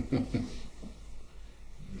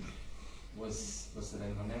 Was there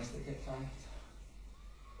anyone else that get fired?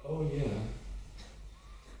 Oh yeah.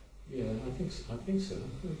 Yeah, I think so.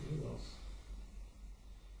 Who else?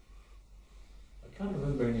 I can't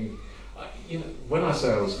remember any. You know, when I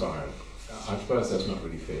say I was fired, I suppose that's not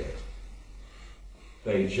really fair.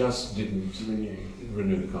 They just didn't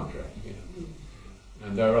renew the contract. You know.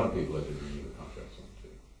 And there are other people that did renew the contracts on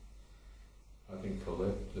too. I think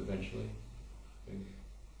Colette eventually.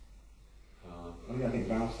 I think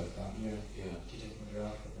Val said that, yeah. Yeah. Judy McGrath,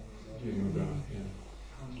 I think. Judy McGrath, yeah.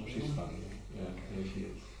 Well, she's funny, Yeah, yeah, she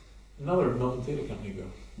is. Another Melbourne Theatre Company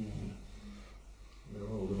girl. yeah. They're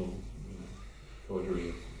all little, you know,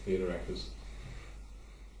 coterie theatre actors.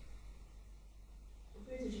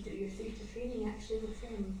 Where did you do your theatre training actually with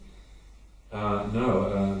them?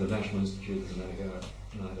 No, the National Institute of Dramatic Art,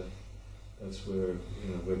 NIDA. That's where, you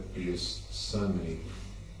know, we've produced so many,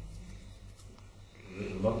 a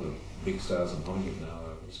lot of the big stars in Hollywood now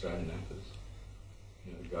are Australian actors.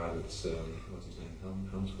 You know, the guy that's, what's his name,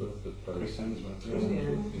 Helmsworth, that plays Chris Hemsworth. Chris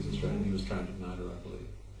Hemsworth. He's Australian. He was trained at NIDA, I believe.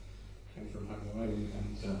 Came from Home and Away,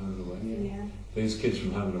 and Home and Away. Yeah. These kids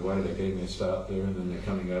from Home and Away, they're getting their start there, and then they're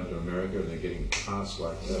coming over to America, and they're getting cast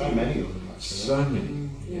like that. so many of them, actually. So many.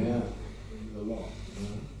 Yeah, a lot.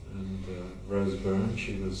 Yeah. And Rose Byrne,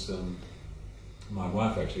 she was, my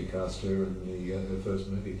wife actually cast her in her first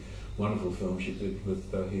movie. Wonderful film she did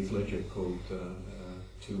with Heath Ledger called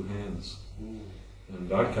Two Hands. Ooh.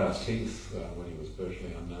 And I cast Heath when he was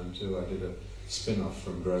virtually unknown too. I did a spin-off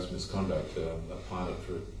from Gross Misconduct, a pilot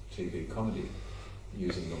for a TV comedy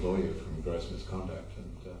using the lawyer from Gross Misconduct,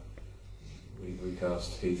 and we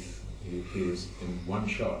cast Heath. He appears in one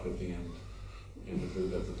shot at the end of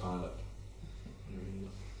the pilot. There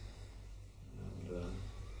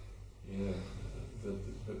he is. And yeah,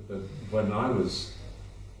 but when I was,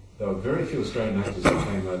 there were very few Australian actors that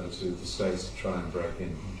came over to the States to try and break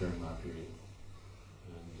in during my period.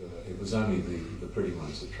 And it was only the pretty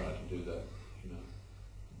ones that tried to do that, you know,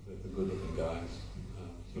 the good-looking guys.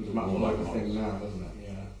 It's much more like a thing now, doesn't it?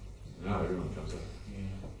 Yeah. Now everyone comes out.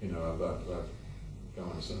 you know, I've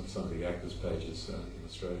gone on some of the actors' pages in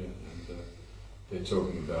Australia, and they're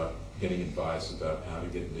talking about getting advice about how to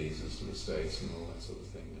get visas to the States and all that sort of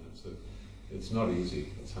thing. And it's not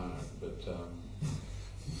easy, it's hard, but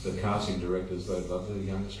the casting directors, they love the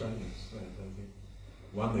young Australians. They think,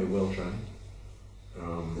 one, they're well trained,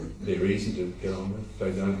 they're easy to get on with,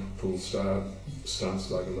 they don't pull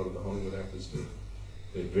stunts like a lot of the Hollywood actors do.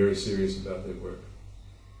 They're very serious about their work.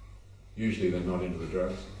 Usually they're not into the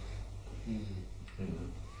drugs. You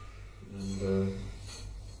know.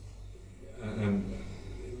 And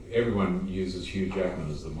everyone uses Hugh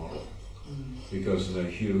Jackman as the model because, you know,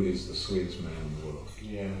 Hugh is the sweetest man in the world.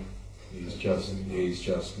 Yeah. He's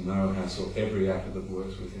just no hassle. Every actor that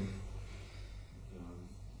works with him.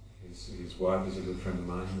 His wife is a good friend of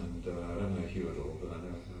mine, and I don't know Hugh at all, but I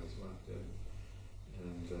know his wife, Debbie.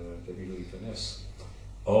 And Debbie Lee Finesse,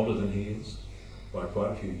 older than he is by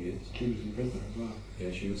quite a few years. She was in prison as well.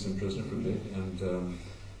 Yeah, she was in prison for a bit, and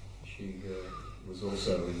she was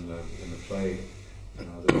also in the play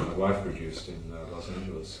that my wife produced in Los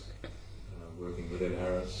Angeles, working with Ed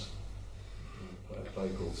Harris, a play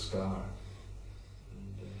called Scar.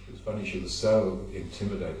 And she was funny, she was so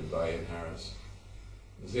intimidated by Ed Harris.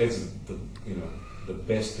 Ed's the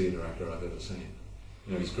best theatre actor I've ever seen.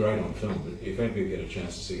 You know, he's great on film, but if ever you get a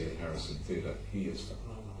chance to see Ed Harris in theatre, he is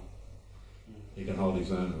phenomenal. He can hold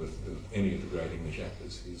his own with any of the great English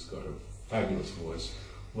actors. He's got a fabulous voice,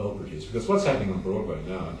 well produced. Because what's happening on Broadway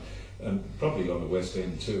now, and probably on the West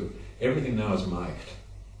End too, everything now is mic'd.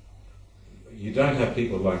 You don't have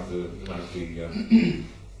people like the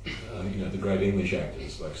the great English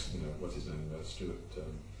actors, like, you know, what's his name, Stuart,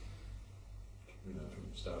 you know, from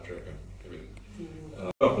Star Trek and everything.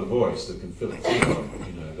 Got the voice that can fill it through.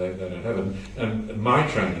 You know, they don't have it. And my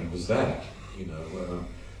training was that. You know,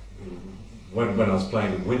 when I was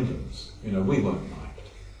playing at Wyndham's, you know, we weren't mic'd.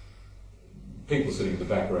 People sitting in the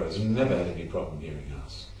back rows never had any problem hearing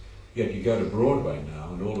us. Yet you go to Broadway now,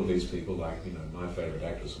 and all of these people, like, you know, my favourite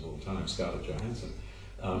actress of all time, Scarlett Johansson,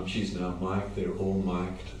 she's now mic'd. They're all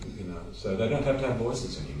mic'd. You know, so they don't have to have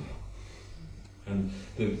voices anymore. And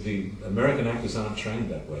the American actors aren't trained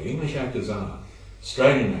that way. English actors are.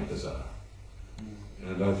 Australian actors are.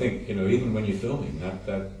 And I think, you know, even when you're filming,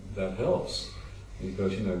 that helps.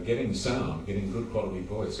 Because, you know, getting sound, getting good quality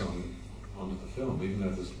voice onto the film, even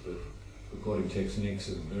though the recording techniques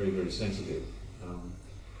are very, very sensitive,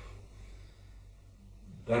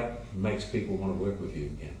 that makes people want to work with you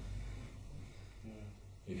again.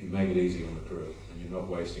 If you make it easy on the crew and you're not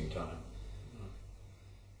wasting time.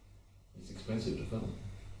 It's expensive to film.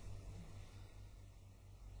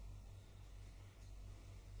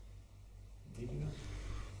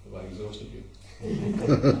 Have I exhausted you?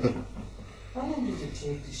 How long did it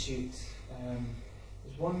take to shoot?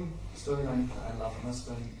 There's one storyline that I love, and that's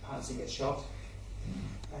when Patsy gets shot.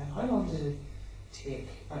 How long did it take?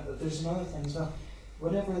 There's another thing as well.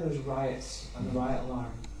 Whenever there's riots and the riot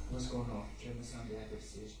alarm was going off during the Sandy Edwards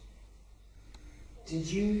stage,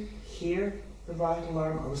 did you hear the riot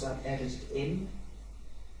alarm, or was that edited in?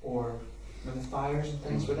 Or the fires and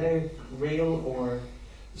things, were they real, or?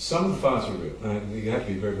 Some of the fires were real. You have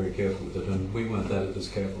to be very, very careful with it, and we weren't that as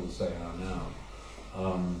careful as they are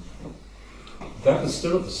now. That was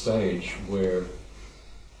still at the stage where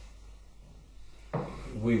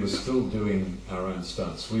we were still doing our own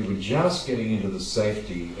stunts. We were just getting into the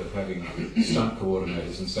safety of having stunt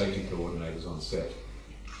coordinators and safety coordinators on set.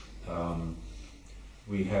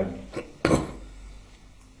 We had...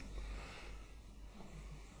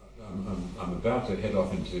 I'm about to head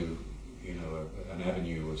off into, you know, an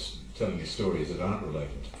avenue of telling you stories that aren't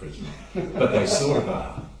related to prison, but they sort of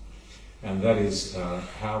are. And that is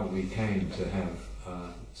how we came to have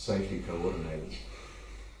safety coordinators.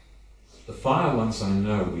 The fire once, I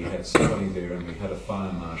know we had somebody there, and we had a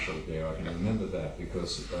fire marshal there. I can remember that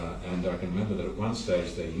because, and I can remember that at one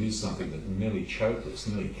stage they used something that nearly choked us,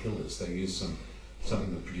 nearly killed us. They used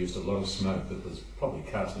something that produced a lot of smoke that was probably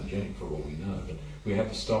carcinogenic for all we know, but we had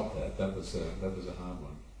to stop that. That was a hard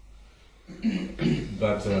one.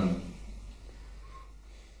 But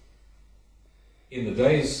in the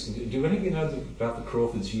days, do any of you know about the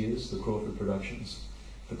Crawford's years, the Crawford productions,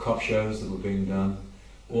 the cop shows that were being done?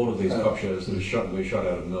 All of these cop shows that were shot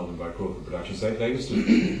out of Melbourne by Crawford Productions. They used to,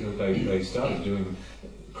 they started doing.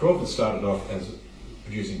 Crawford started off as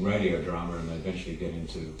producing radio drama, and they eventually get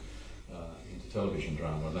into television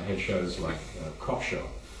drama. And they had shows like Cop Shop,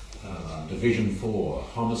 Division 4,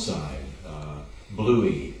 Homicide,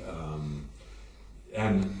 Bluey,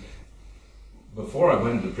 and before I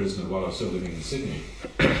went into prison, while I was still living in Sydney,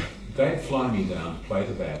 they'd fly me down to play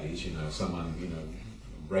the baddies. You know, someone, you know,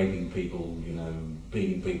 raping people, you know,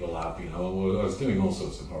 beating people up, you know. I was doing all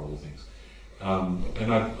sorts of horrible things.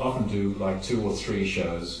 And I'd often do like 2 or 3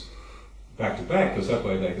 shows back to back, because that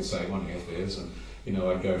way they could say one airfares, and you know,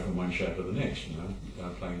 I'd go from one show to the next, you know,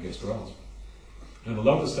 playing guest roles. And a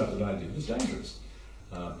lot of the stuff that I did was dangerous.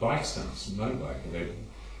 Bike stunts, motorbike,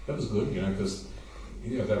 that was good, you know, because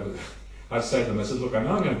you know, I'd say to them, I said, look, I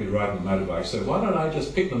know I'm going to be riding a motorbike, so why don't I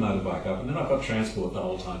just pick the motorbike up, and then I've got transport the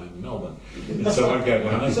whole time in Melbourne. And so I'd go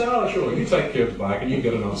down and say, oh sure, you take care of the bike and you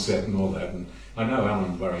get it on set and all that. And I know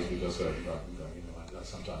Alan worries because I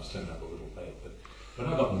sometimes turn up a little late, but when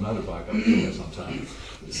I got the motorbike, I was always on time.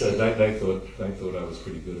 So they thought I was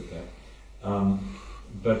pretty good at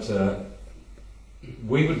that.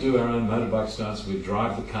 We would do our own motorbike stunts. We'd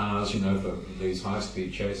drive the cars, you know, for these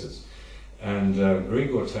high-speed chases. And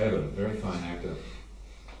Gregor Taylor, a very fine actor,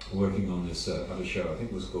 working on this other show, I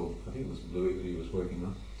think it was Louis that he was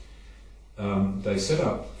working on. They set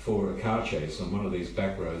up for a car chase on one of these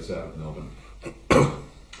back roads out of Melbourne.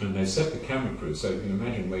 And they set the camera crew, so you can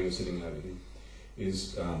imagine where you're sitting over here,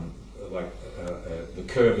 is like the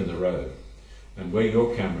curve in the road. And where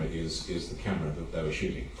your camera is the camera that they were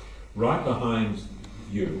shooting. Right behind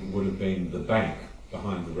you would have been the bank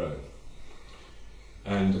behind the road.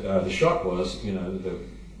 And the shot was, you know, the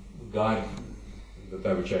guy that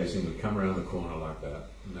they were chasing would come around the corner like that,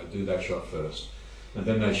 and they'd do that shot first. And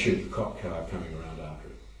then they'd shoot the cop car coming around after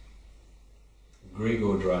it.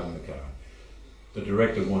 Gregor driving the car. The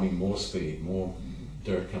director wanting more speed, more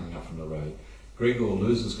dirt coming up from the road. Gregor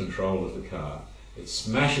loses control of the car. It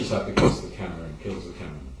smashes up against the camera and kills the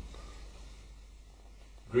cameraman.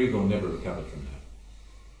 Gregor never recovered from that.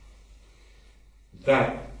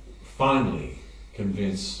 That finally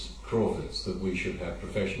convinced Crawfords that we should have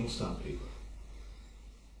professional stunt people.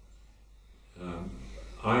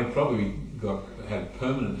 I probably had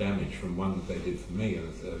permanent damage from one that they did for me in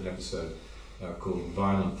an episode called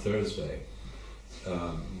Violent Thursday,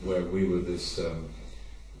 where we were this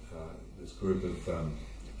group of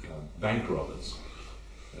bank robbers,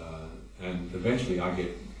 and eventually I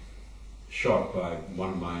get shot by one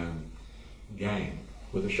of my own gang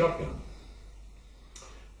with a shotgun.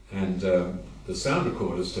 And the sound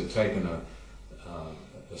recordist had taken a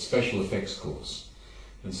special effects course,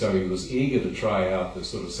 and so he was eager to try out the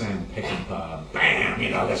sort of Sam Peckinpah, bam, you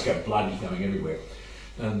know, let's get blood coming everywhere.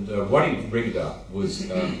 And what he rigged up was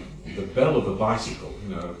the bell of a bicycle, you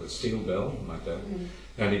know, a steel bell like that,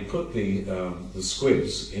 and he put the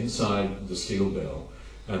squibs inside the steel bell,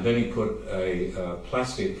 and then he put a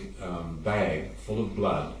plastic bag full of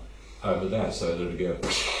blood over that so that it would go,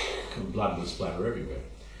 and blood would splatter everywhere.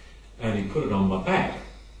 And he put it on my back.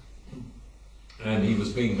 And he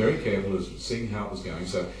was being very careful as seeing how it was going.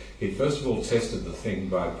 So he first of all tested the thing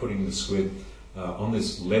by putting the squib on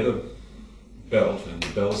this leather belt, and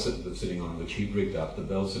the bell sitting on, which he rigged up, the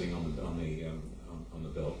bell sitting on the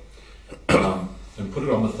belt, and put it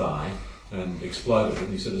on the thigh and exploded it.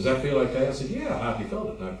 And he said, "Does that feel okay?" I said, "Yeah, I hardly felt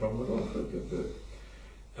it, no problem at all. Good, good, good."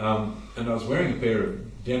 And I was wearing a pair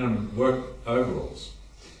of denim work overalls.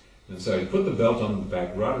 And so he put the belt on the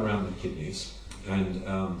back right around the kidneys, and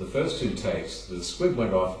the first 2 takes, the squib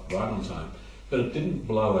went off right on time, but it didn't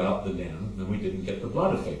blow out the denim, and we didn't get the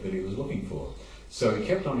blood effect that he was looking for. So he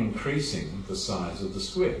kept on increasing the size of the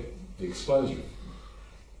squib, the explosion.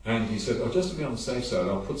 And he said, "Oh, just to be on the safe side,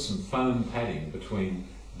 I'll put some foam padding between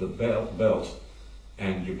the belt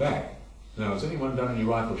and your back." Now, has anyone done any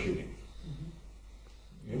rifle shooting?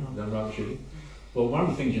 Yeah, done rifle shooting? Well, one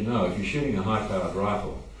of the things you know, if you're shooting a high-powered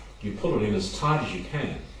rifle, you pull it in as tight as you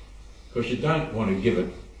can, because you don't want to give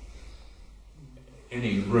it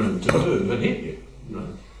any room to move and hit you.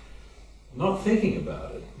 Right? Not thinking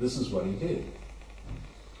about it, this is what he did.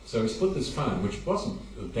 So he's put this foam, which wasn't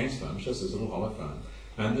a dense foam, it's just this little hollow foam,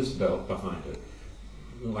 and this belt behind it,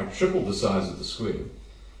 like triple the size of the squib.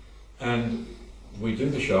 And we do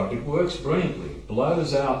the shot, it works brilliantly,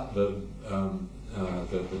 blows out the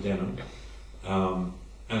denim,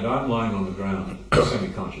 and I'm lying on the ground,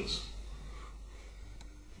 semi-conscious.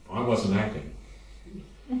 I wasn't acting.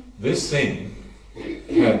 This thing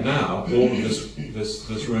had now all of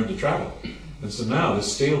this room to travel. And so now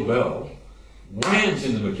this steel bell whams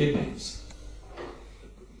into my kidneys,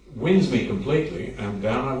 wins me completely, and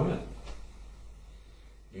down I went.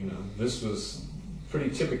 You know, this was pretty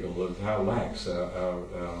typical of how lax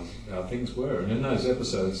our things were. And in those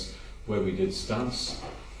episodes where we did stunts,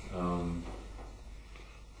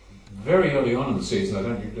 very early on in the season, I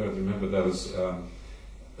don't remember, there was a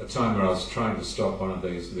time where I was trying to stop one of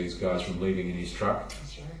these guys from leaving in his truck.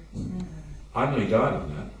 That's right. I nearly died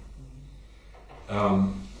on that.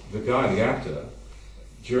 The guy, the actor,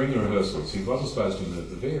 during the rehearsals, he wasn't supposed to move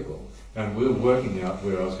the vehicle, and we were working out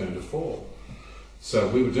where I was going to fall. So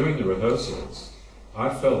we were doing the rehearsals, I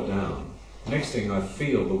fell down. Next thing I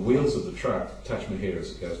feel the wheels of the truck touch my hair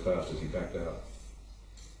as it goes past as he backed out.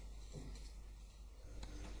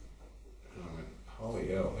 And I went, holy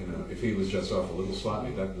hell, you know, if he was just off a little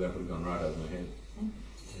slightly, that would have gone right over my head.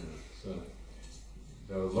 Yeah, so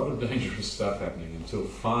there was a lot of dangerous stuff happening until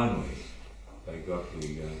finally they got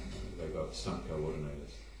stunt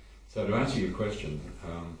coordinators. So to answer your question,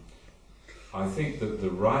 I think that the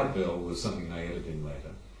ride bell was something they added in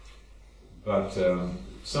later, but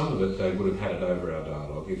some of it they would have had it over our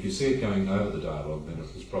dialogue. If you see it going over the dialogue, then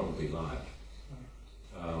it was probably live.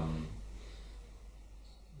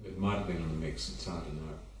 It might have been in the mix, it's hard to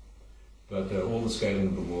know. But all the scaling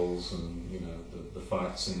of the walls and, you know, the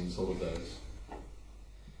fight scenes, all of those.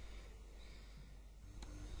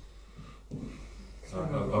 I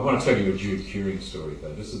want to tell you a Jude Curing story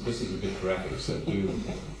though. This is a bit graphic, so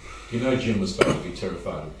you know Jim was supposed to be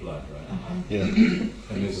terrified of blood, right? Yeah. And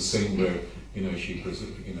there's a scene where, you know,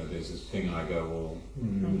 there's this thing and I go, well,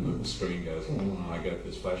 the screen goes, and I get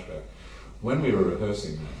this flashback. When we were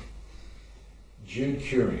rehearsing that, Jude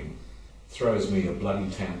Curing throws me a bloody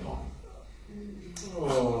tampon.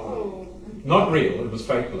 Oh. Not real, it was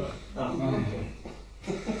fake blood. Oh.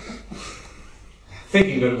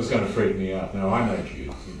 Thinking that it was going to freak me out. Now I know Jude,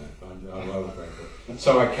 you know, I love it.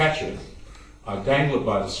 So I catch it, I dangle it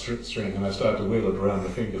by the string, and I start to wheel it around the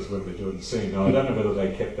fingers when we're doing the scene. Now I don't know whether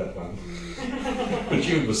they kept that one, but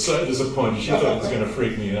Jude was so disappointed. She thought it was going to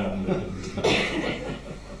freak me out.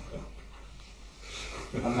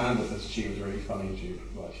 Amanda says she was really funny, Jude.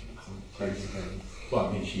 Like she did some crazy things. Well, I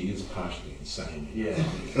mean, she is partially insane. Yeah.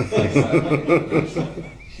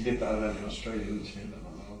 She did that event in Australia, didn't she? Not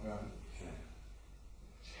long ago.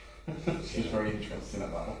 She's very interesting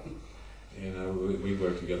at that one. You know, we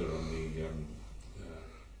worked together on the.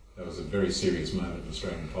 That was a very serious moment in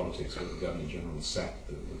Australian politics where the Governor General sacked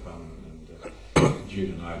the Parliament, and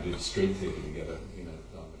Jude and I did street theatre together. You know,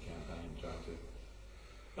 on the campaign, trying to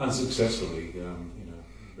unsuccessfully, you know,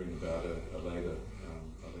 bring about a Labor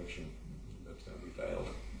election, but we failed.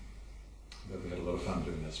 But we had a lot of fun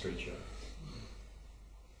doing that street show.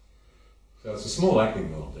 So it's a small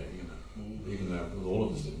acting world there, you know, even though all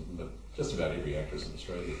of us didn't, but just about every actress in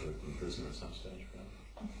Australia worked in prison at some stage.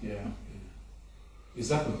 Right? Yeah. Is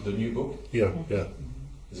that the new book? Yeah, yeah.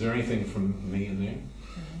 Is there anything from me in there?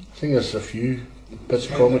 I think there's a few bits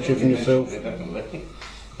of commentary from yourself. Yeah, definitely.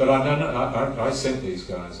 But I don't know, I sent these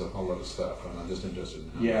guys a whole lot of stuff, and I'm just interested in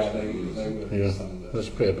how Yeah, much they use. were Yeah, some of the... that's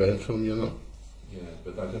pretty bad film, you know. Yeah,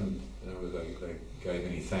 but I didn't know whether they gave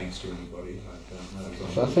any thanks to anybody. I don't know.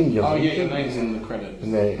 So I think you're... Oh yeah, your name's in the credits.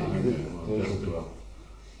 in there. Well, just as well.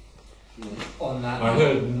 On that I note,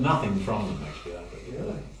 heard nothing from them actually.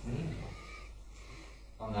 Really?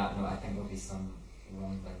 on that note, I think there'll be some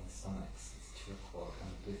rumbling stomachs. It's 2 o'clock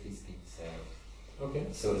and Buffy's been served. Okay.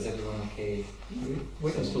 So is everyone okay?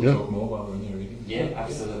 We can still Yeah. talk more while we're in there eating. Yeah,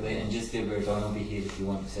 absolutely. And just be aware, Don will be here if you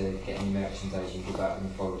want to get any merchandise. You can go back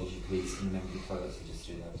and forward as you please. And remember, the toilets are just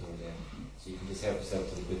through that door there. So you can just help yourself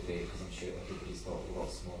to the buffet because I'm sure everybody's got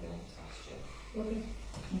lots more than to ask you. Okay.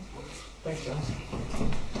 Thanks, John.